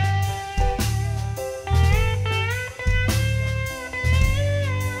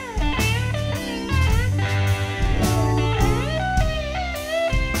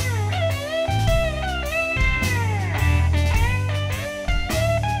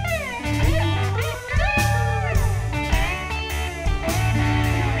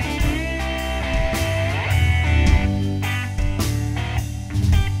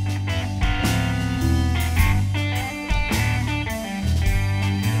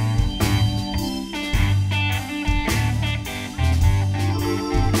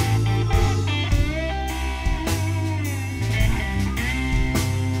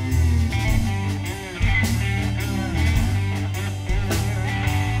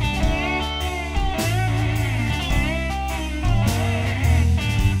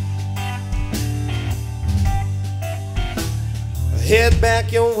 Head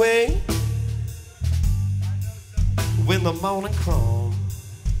back your way when the morning comes.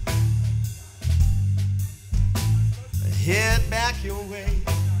 Head back your way,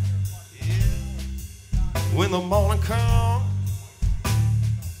 yeah, when the morning comes.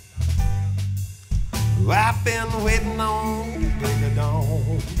 I've been waiting on the break of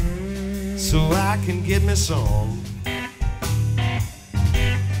dawn so I can get me some.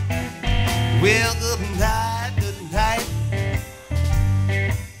 Well, good night, good night.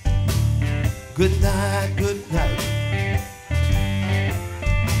 Good night, good night.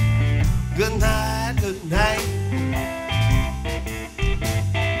 Good night, good night.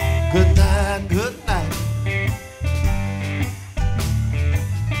 Good night, good night.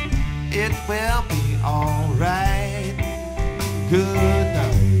 It will be alright. Good night.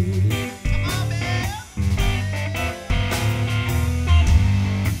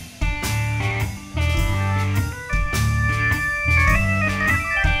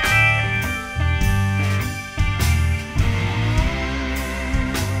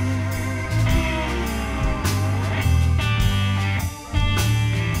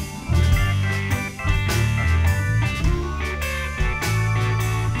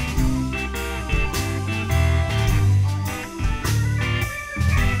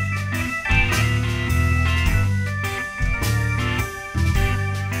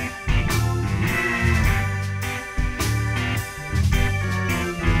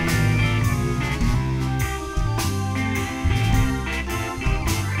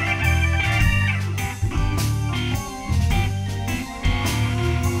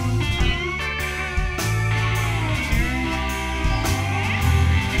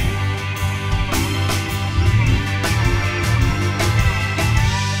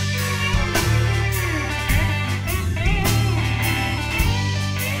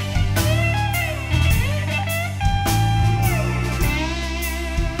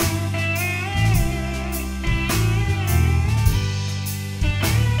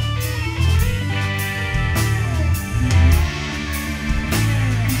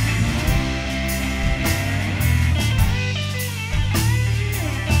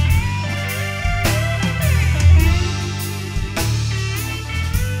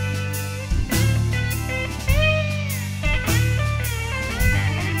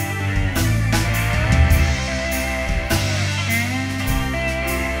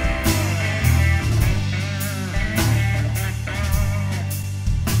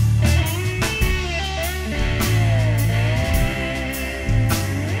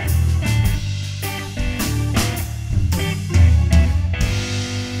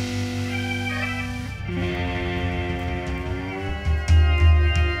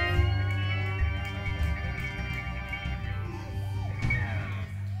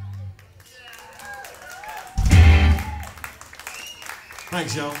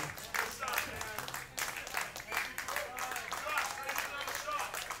 Thanks, y'all.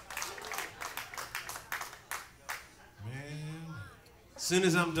 As soon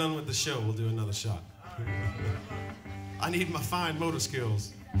as I'm done with the show, we'll do another shot. I need my fine motor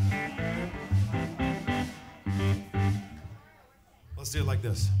skills. Let's do it like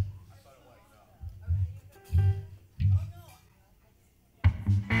this.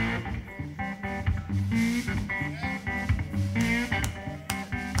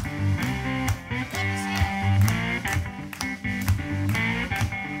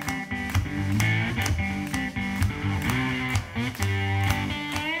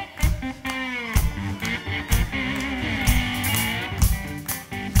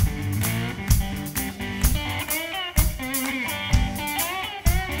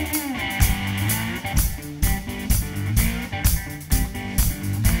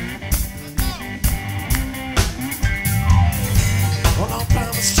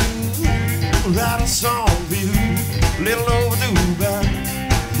 got a song for you, a little overdue, but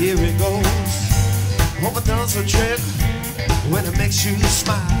here it goes. Hope it does a trick when it makes you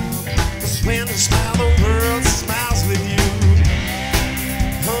smile. 'Cause when you smile, the world smiles with you.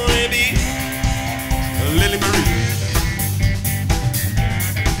 Honey bee, Lilly Marie,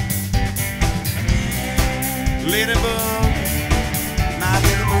 Ladybug, my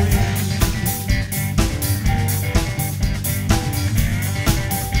Lilly Marie.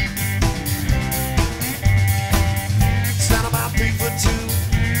 Stand about 3'2",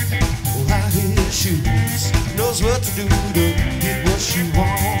 high heel shoes, knows what to do to get what she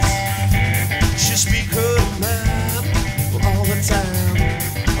wants. She speak her mind all the time,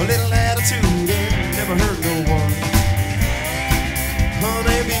 a little attitude that never hurt no one.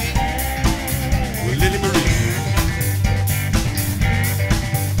 Honey bee, Lilly Marie,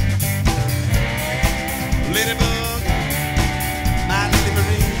 Ladybug, my Lilly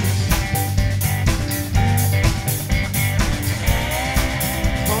Marie.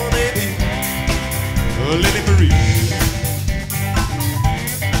 Honey bee, Lilly Marie,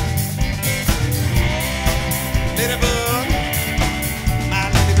 Ladybug, my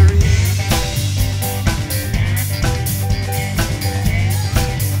Lilly Marie.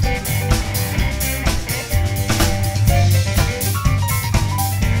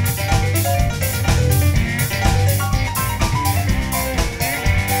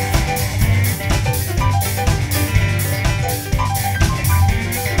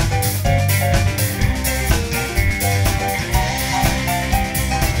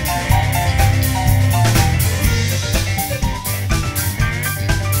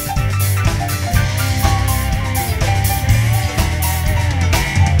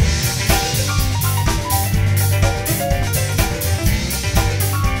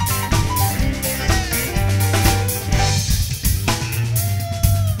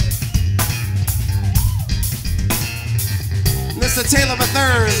 Mr. Taylor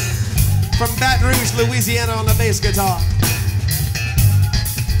Matherne from Baton Rouge, Louisiana on the bass guitar.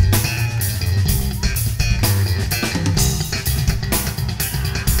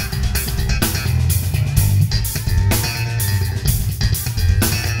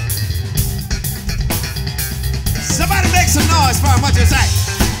 Somebody make some noise for him, what you say?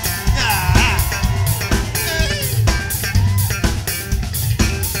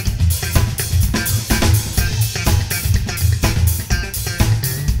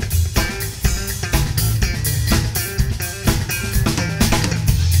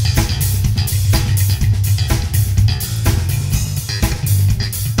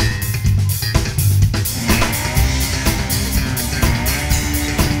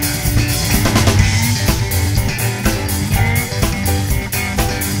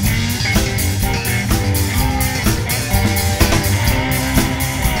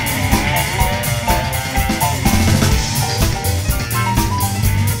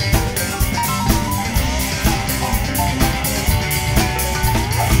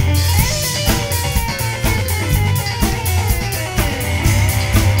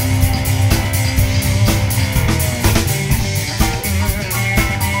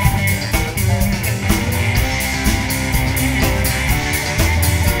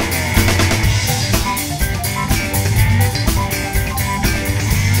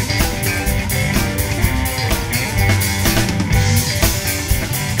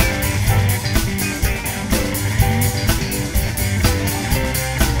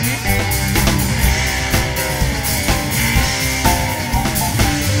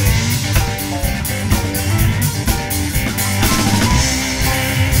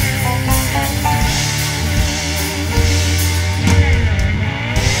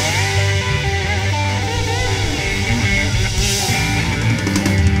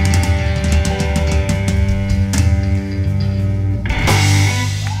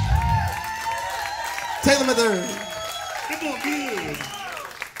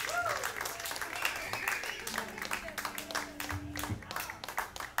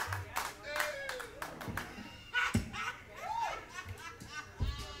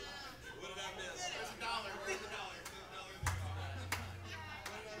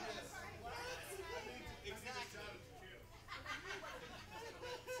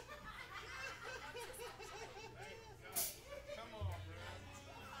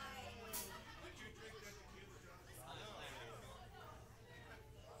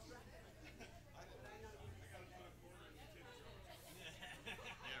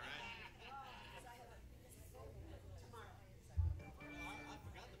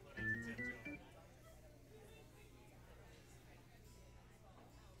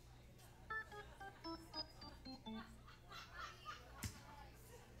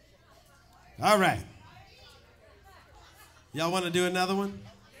 All right. Y'all want to do another one?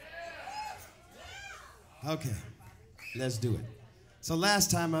 Okay, let's do it. So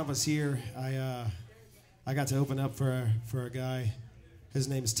last time I was here, I got to open up for a guy. His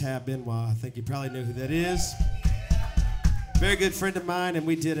name's Tab Benoit. I think you probably know who that is. Very good friend of mine, and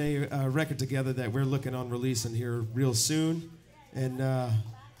we did a record together that we're looking on releasing here real soon. And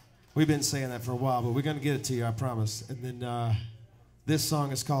we've been saying that for a while, but we're going to get it to you, I promise. And then this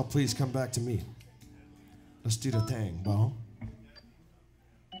song is called Please Come Back to Me. Let's do the thing, Bo.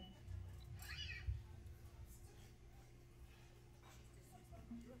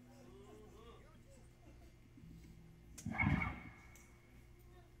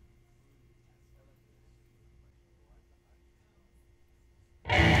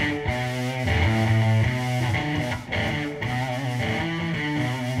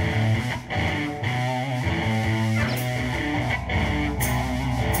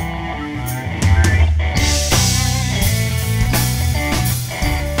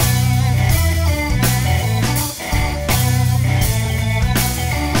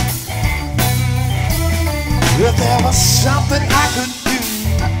 If there was something I could do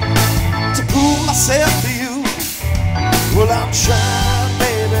to prove myself to you, well, I'm trying,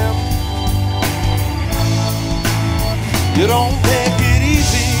 baby. You don't make it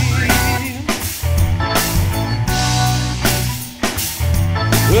easy.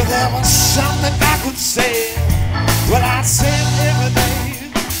 If there was something I could say, well, I'd say it every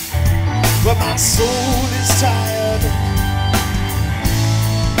day, but my soul is tired.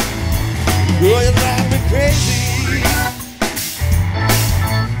 Girl, you drive me crazy.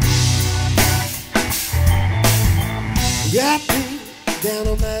 Got me down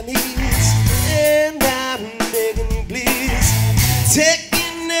on my knees, and I'm begging you, please,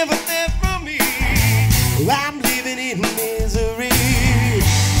 taking everything from me. I'm living in misery.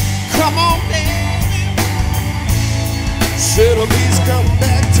 Come on, baby, said please come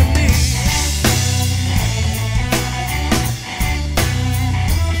back to me.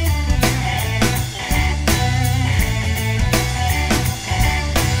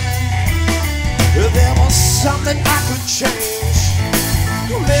 If there was something I could change,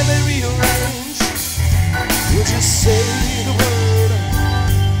 or maybe rearrange, would you say the word?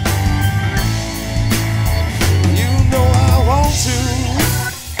 You know I want to.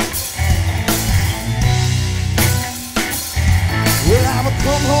 Well, I would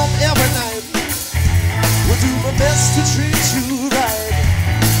come home every night, would do my best to treat you right.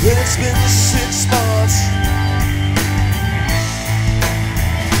 But it's been 6 months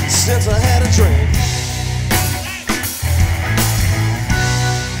since I had a drink.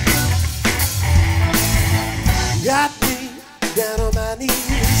 Got me down on my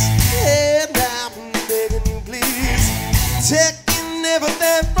knees, and I'm begging you, please, taking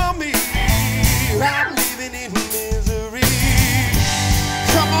everything from me. I'm living in misery.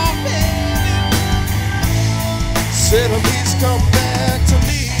 Come on, baby, said please come back to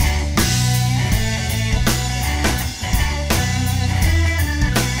me.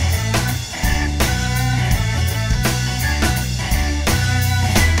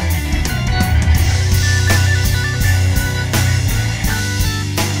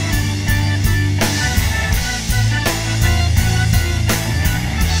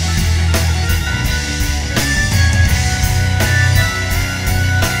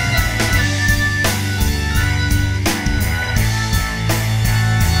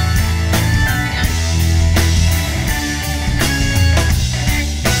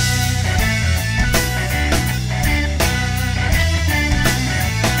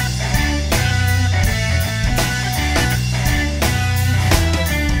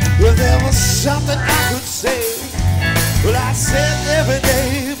 Well, there was something I could say, well, I said every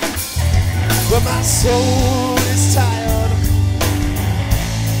day, but my soul is tired.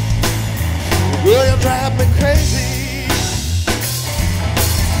 Well, you drive me crazy.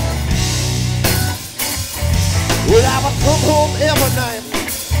 Well, I would come home every night,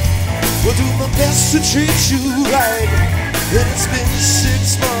 will do my best to treat you right. And it's been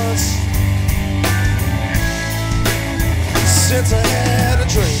 6 months since I had a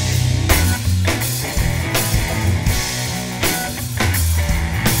drink.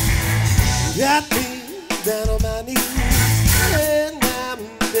 Got me down on my knees, and I'm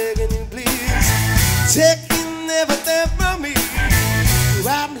begging you, please, taking everything from me.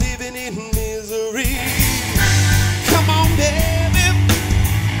 I'm living in misery. Come on, baby,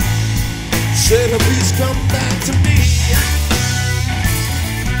 said please come back to me.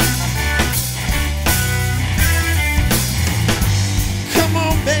 Come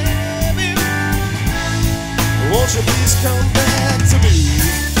on, baby, won't you please come back to me?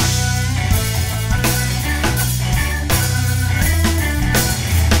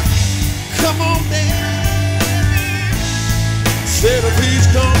 come on, baby. Said, please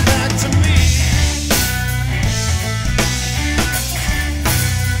come back to me.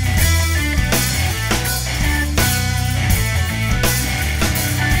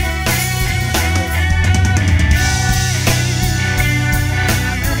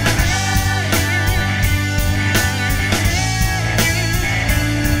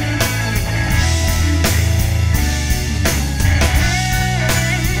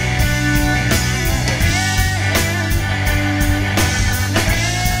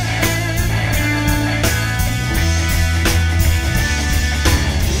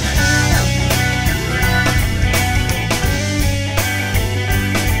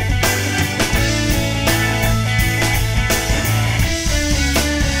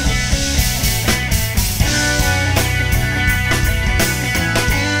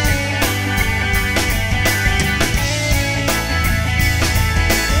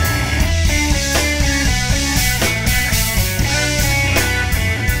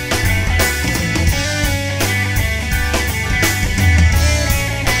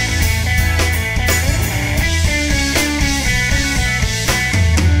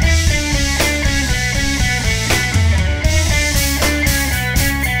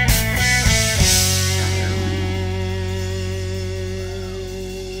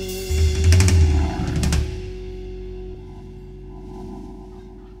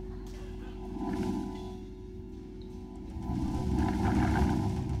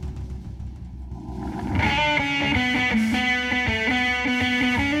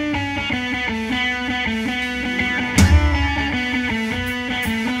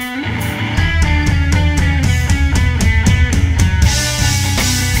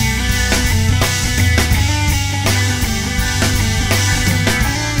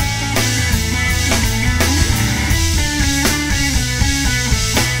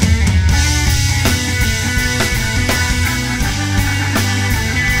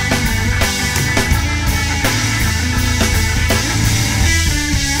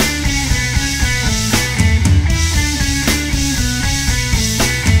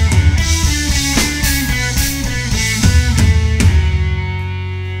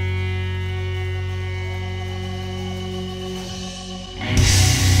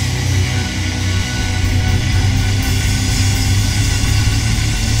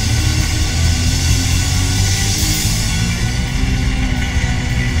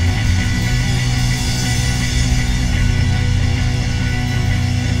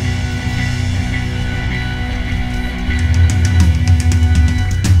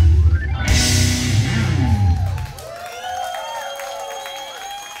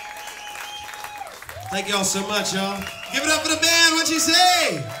 Thank y'all so much, y'all. Give it up for the band. What'd you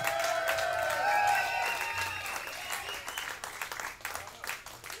say?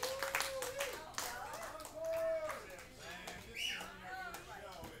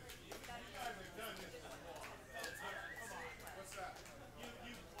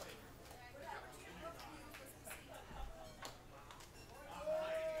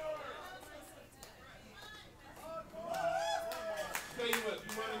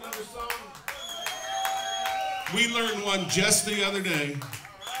 We learned one just the other day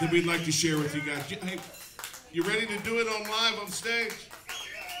that we'd like to share with you guys. Hey, you ready to do it on live on stage?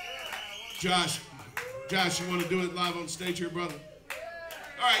 Josh, you want to do it live on stage here, brother?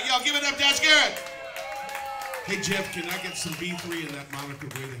 All right, y'all give it up, Josh Garrett. Hey, Jeff, can I get some B3 in that monitor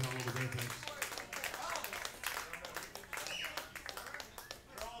way the hell over there? Thanks.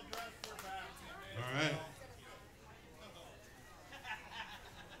 All right.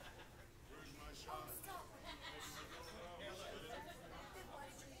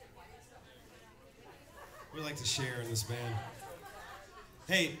 We like to share in this band.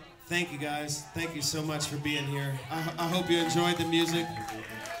 Hey, thank you guys. Thank you so much for being here. I hope you enjoyed the music.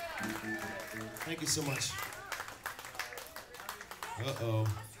 Thank you so much. Uh-oh.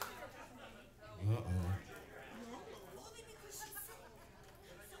 Uh-oh.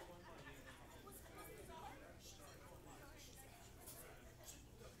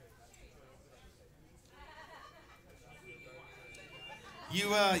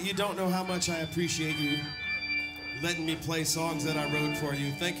 You don't know how much I appreciate you letting me play songs that I wrote for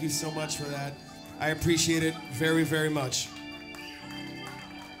you. Thank you so much for that. I appreciate it very, very much.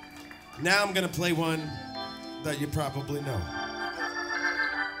 Now I'm gonna play one that you probably know.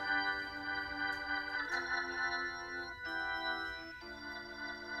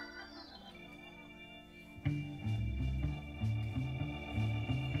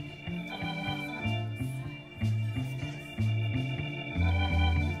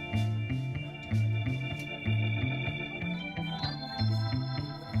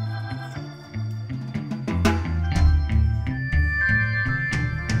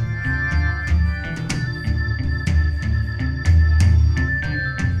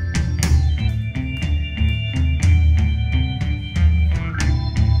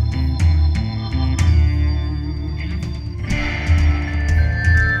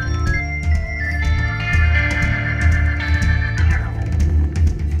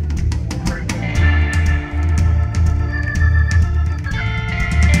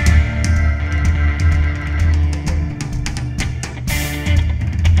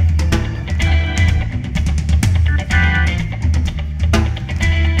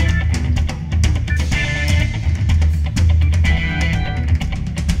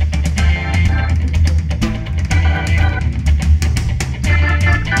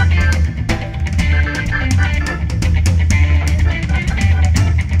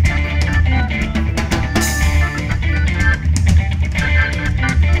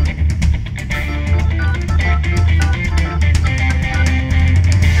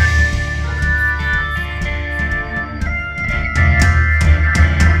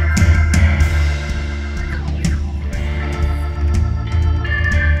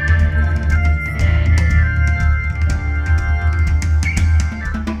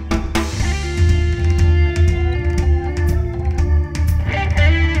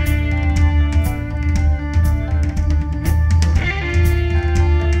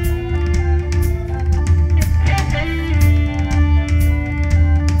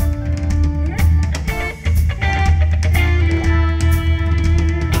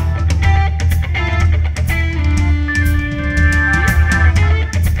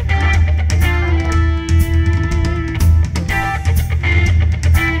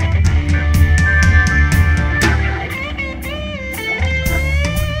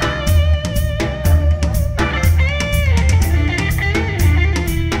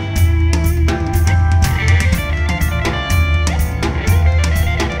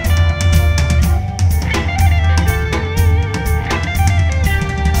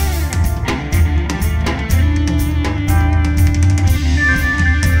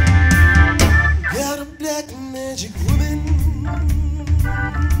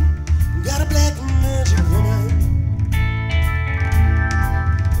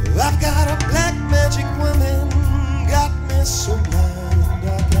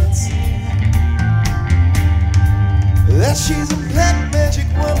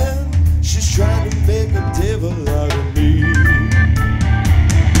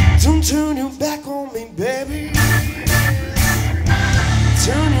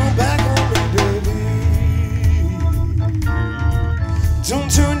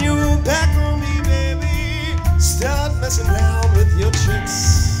 back on me, baby. Start messing around with your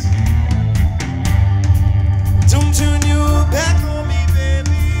tricks. Don't turn your back on me,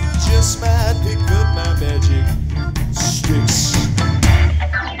 baby. You just might pick up my magic sticks.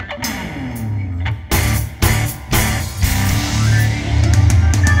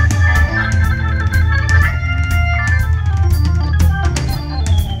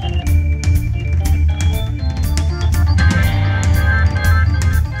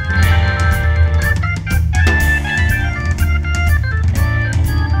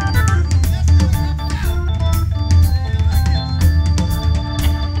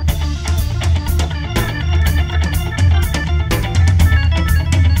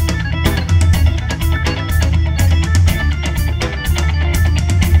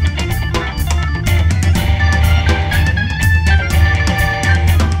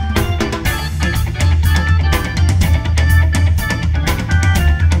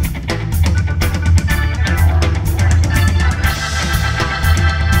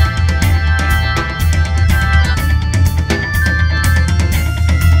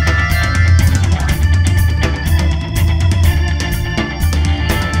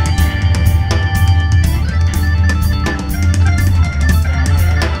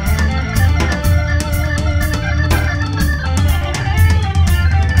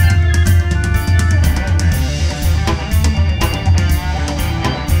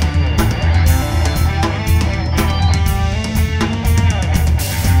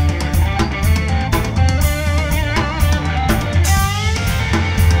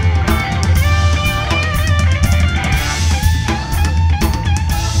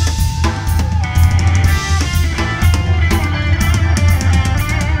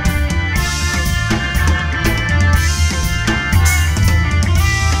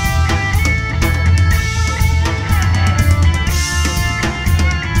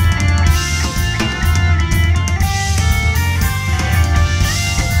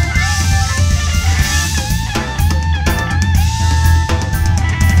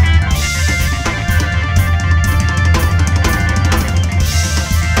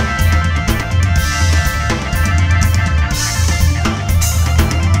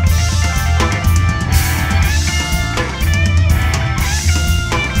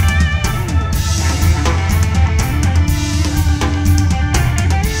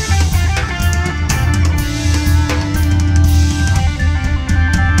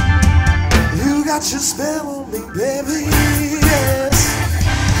 Got your spell on me, baby, yes.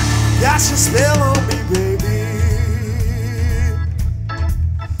 Got your spell on me, baby.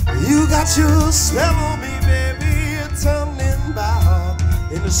 You got your spell on me, baby. You're tumbling my heart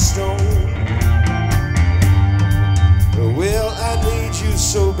into stone. Well, I need you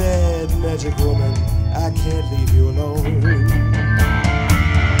so bad, magic woman, I can't leave you alone.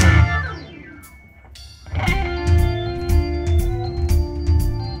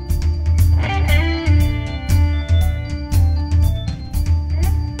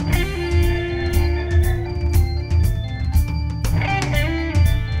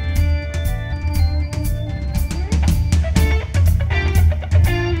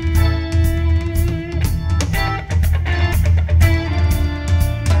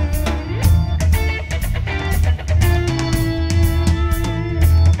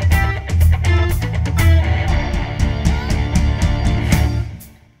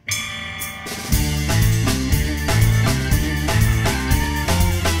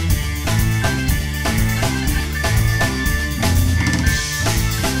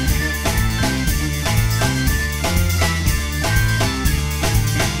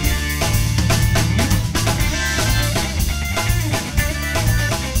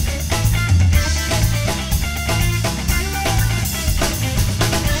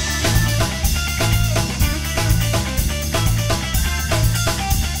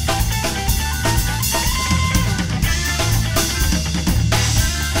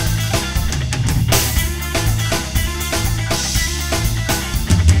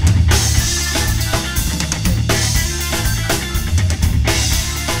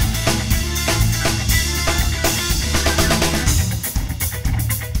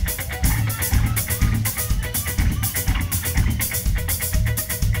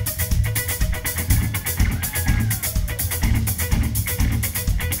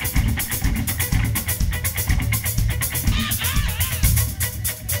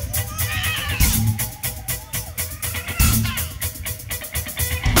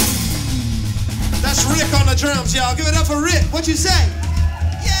 Drums, y'all. Give it up for Rick. What you say?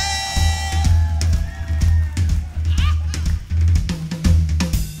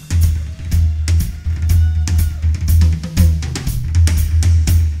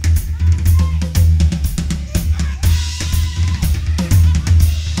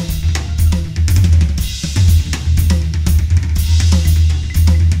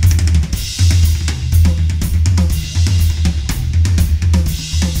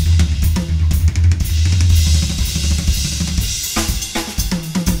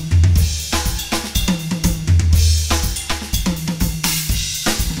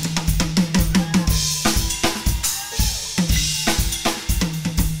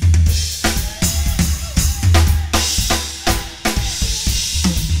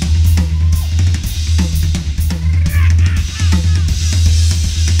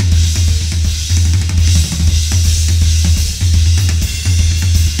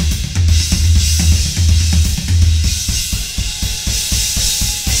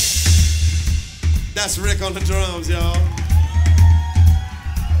 That's Rick on the drums, y'all.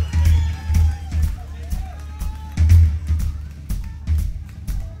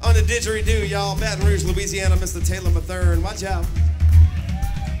 On the didgeridoo, y'all, Baton Rouge, Louisiana, Mr. Taylor Matherne. Watch out.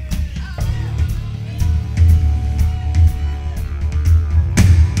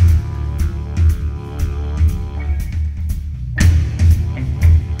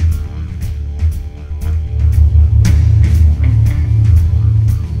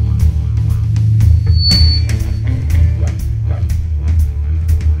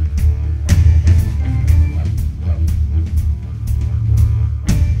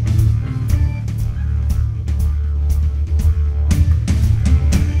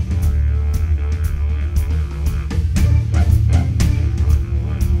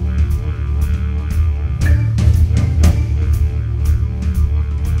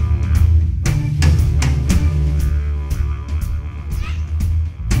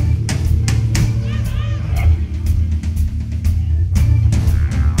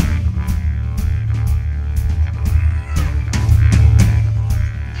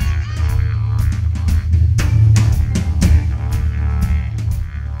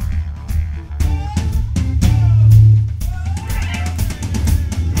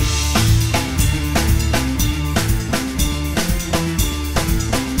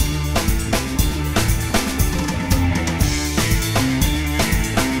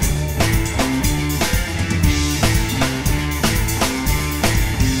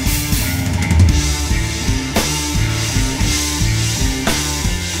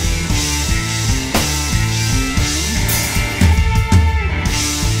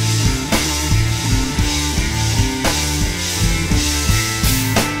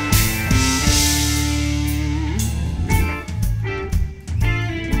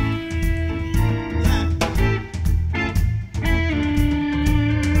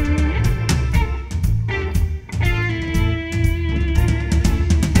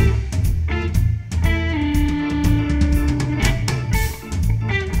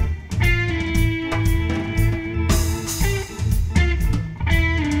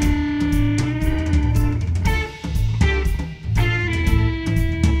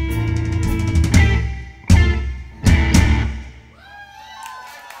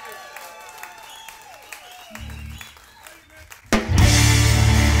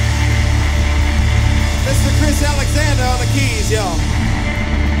 Y'all.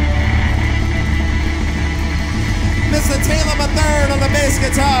 Mr. Taylor Matherne on the bass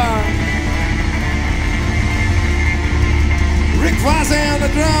guitar. Rick Voisin on the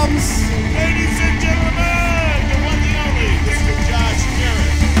drums. Ladies and gentlemen, the one and only Mr. Josh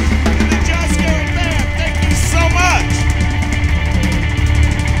Garrett. And the Josh Garrett Band, thank you so much.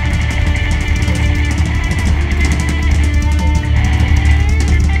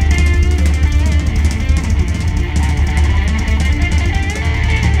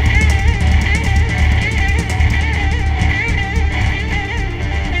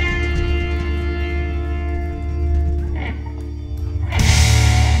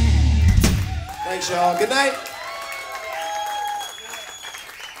 Thanks, y'all. Good night.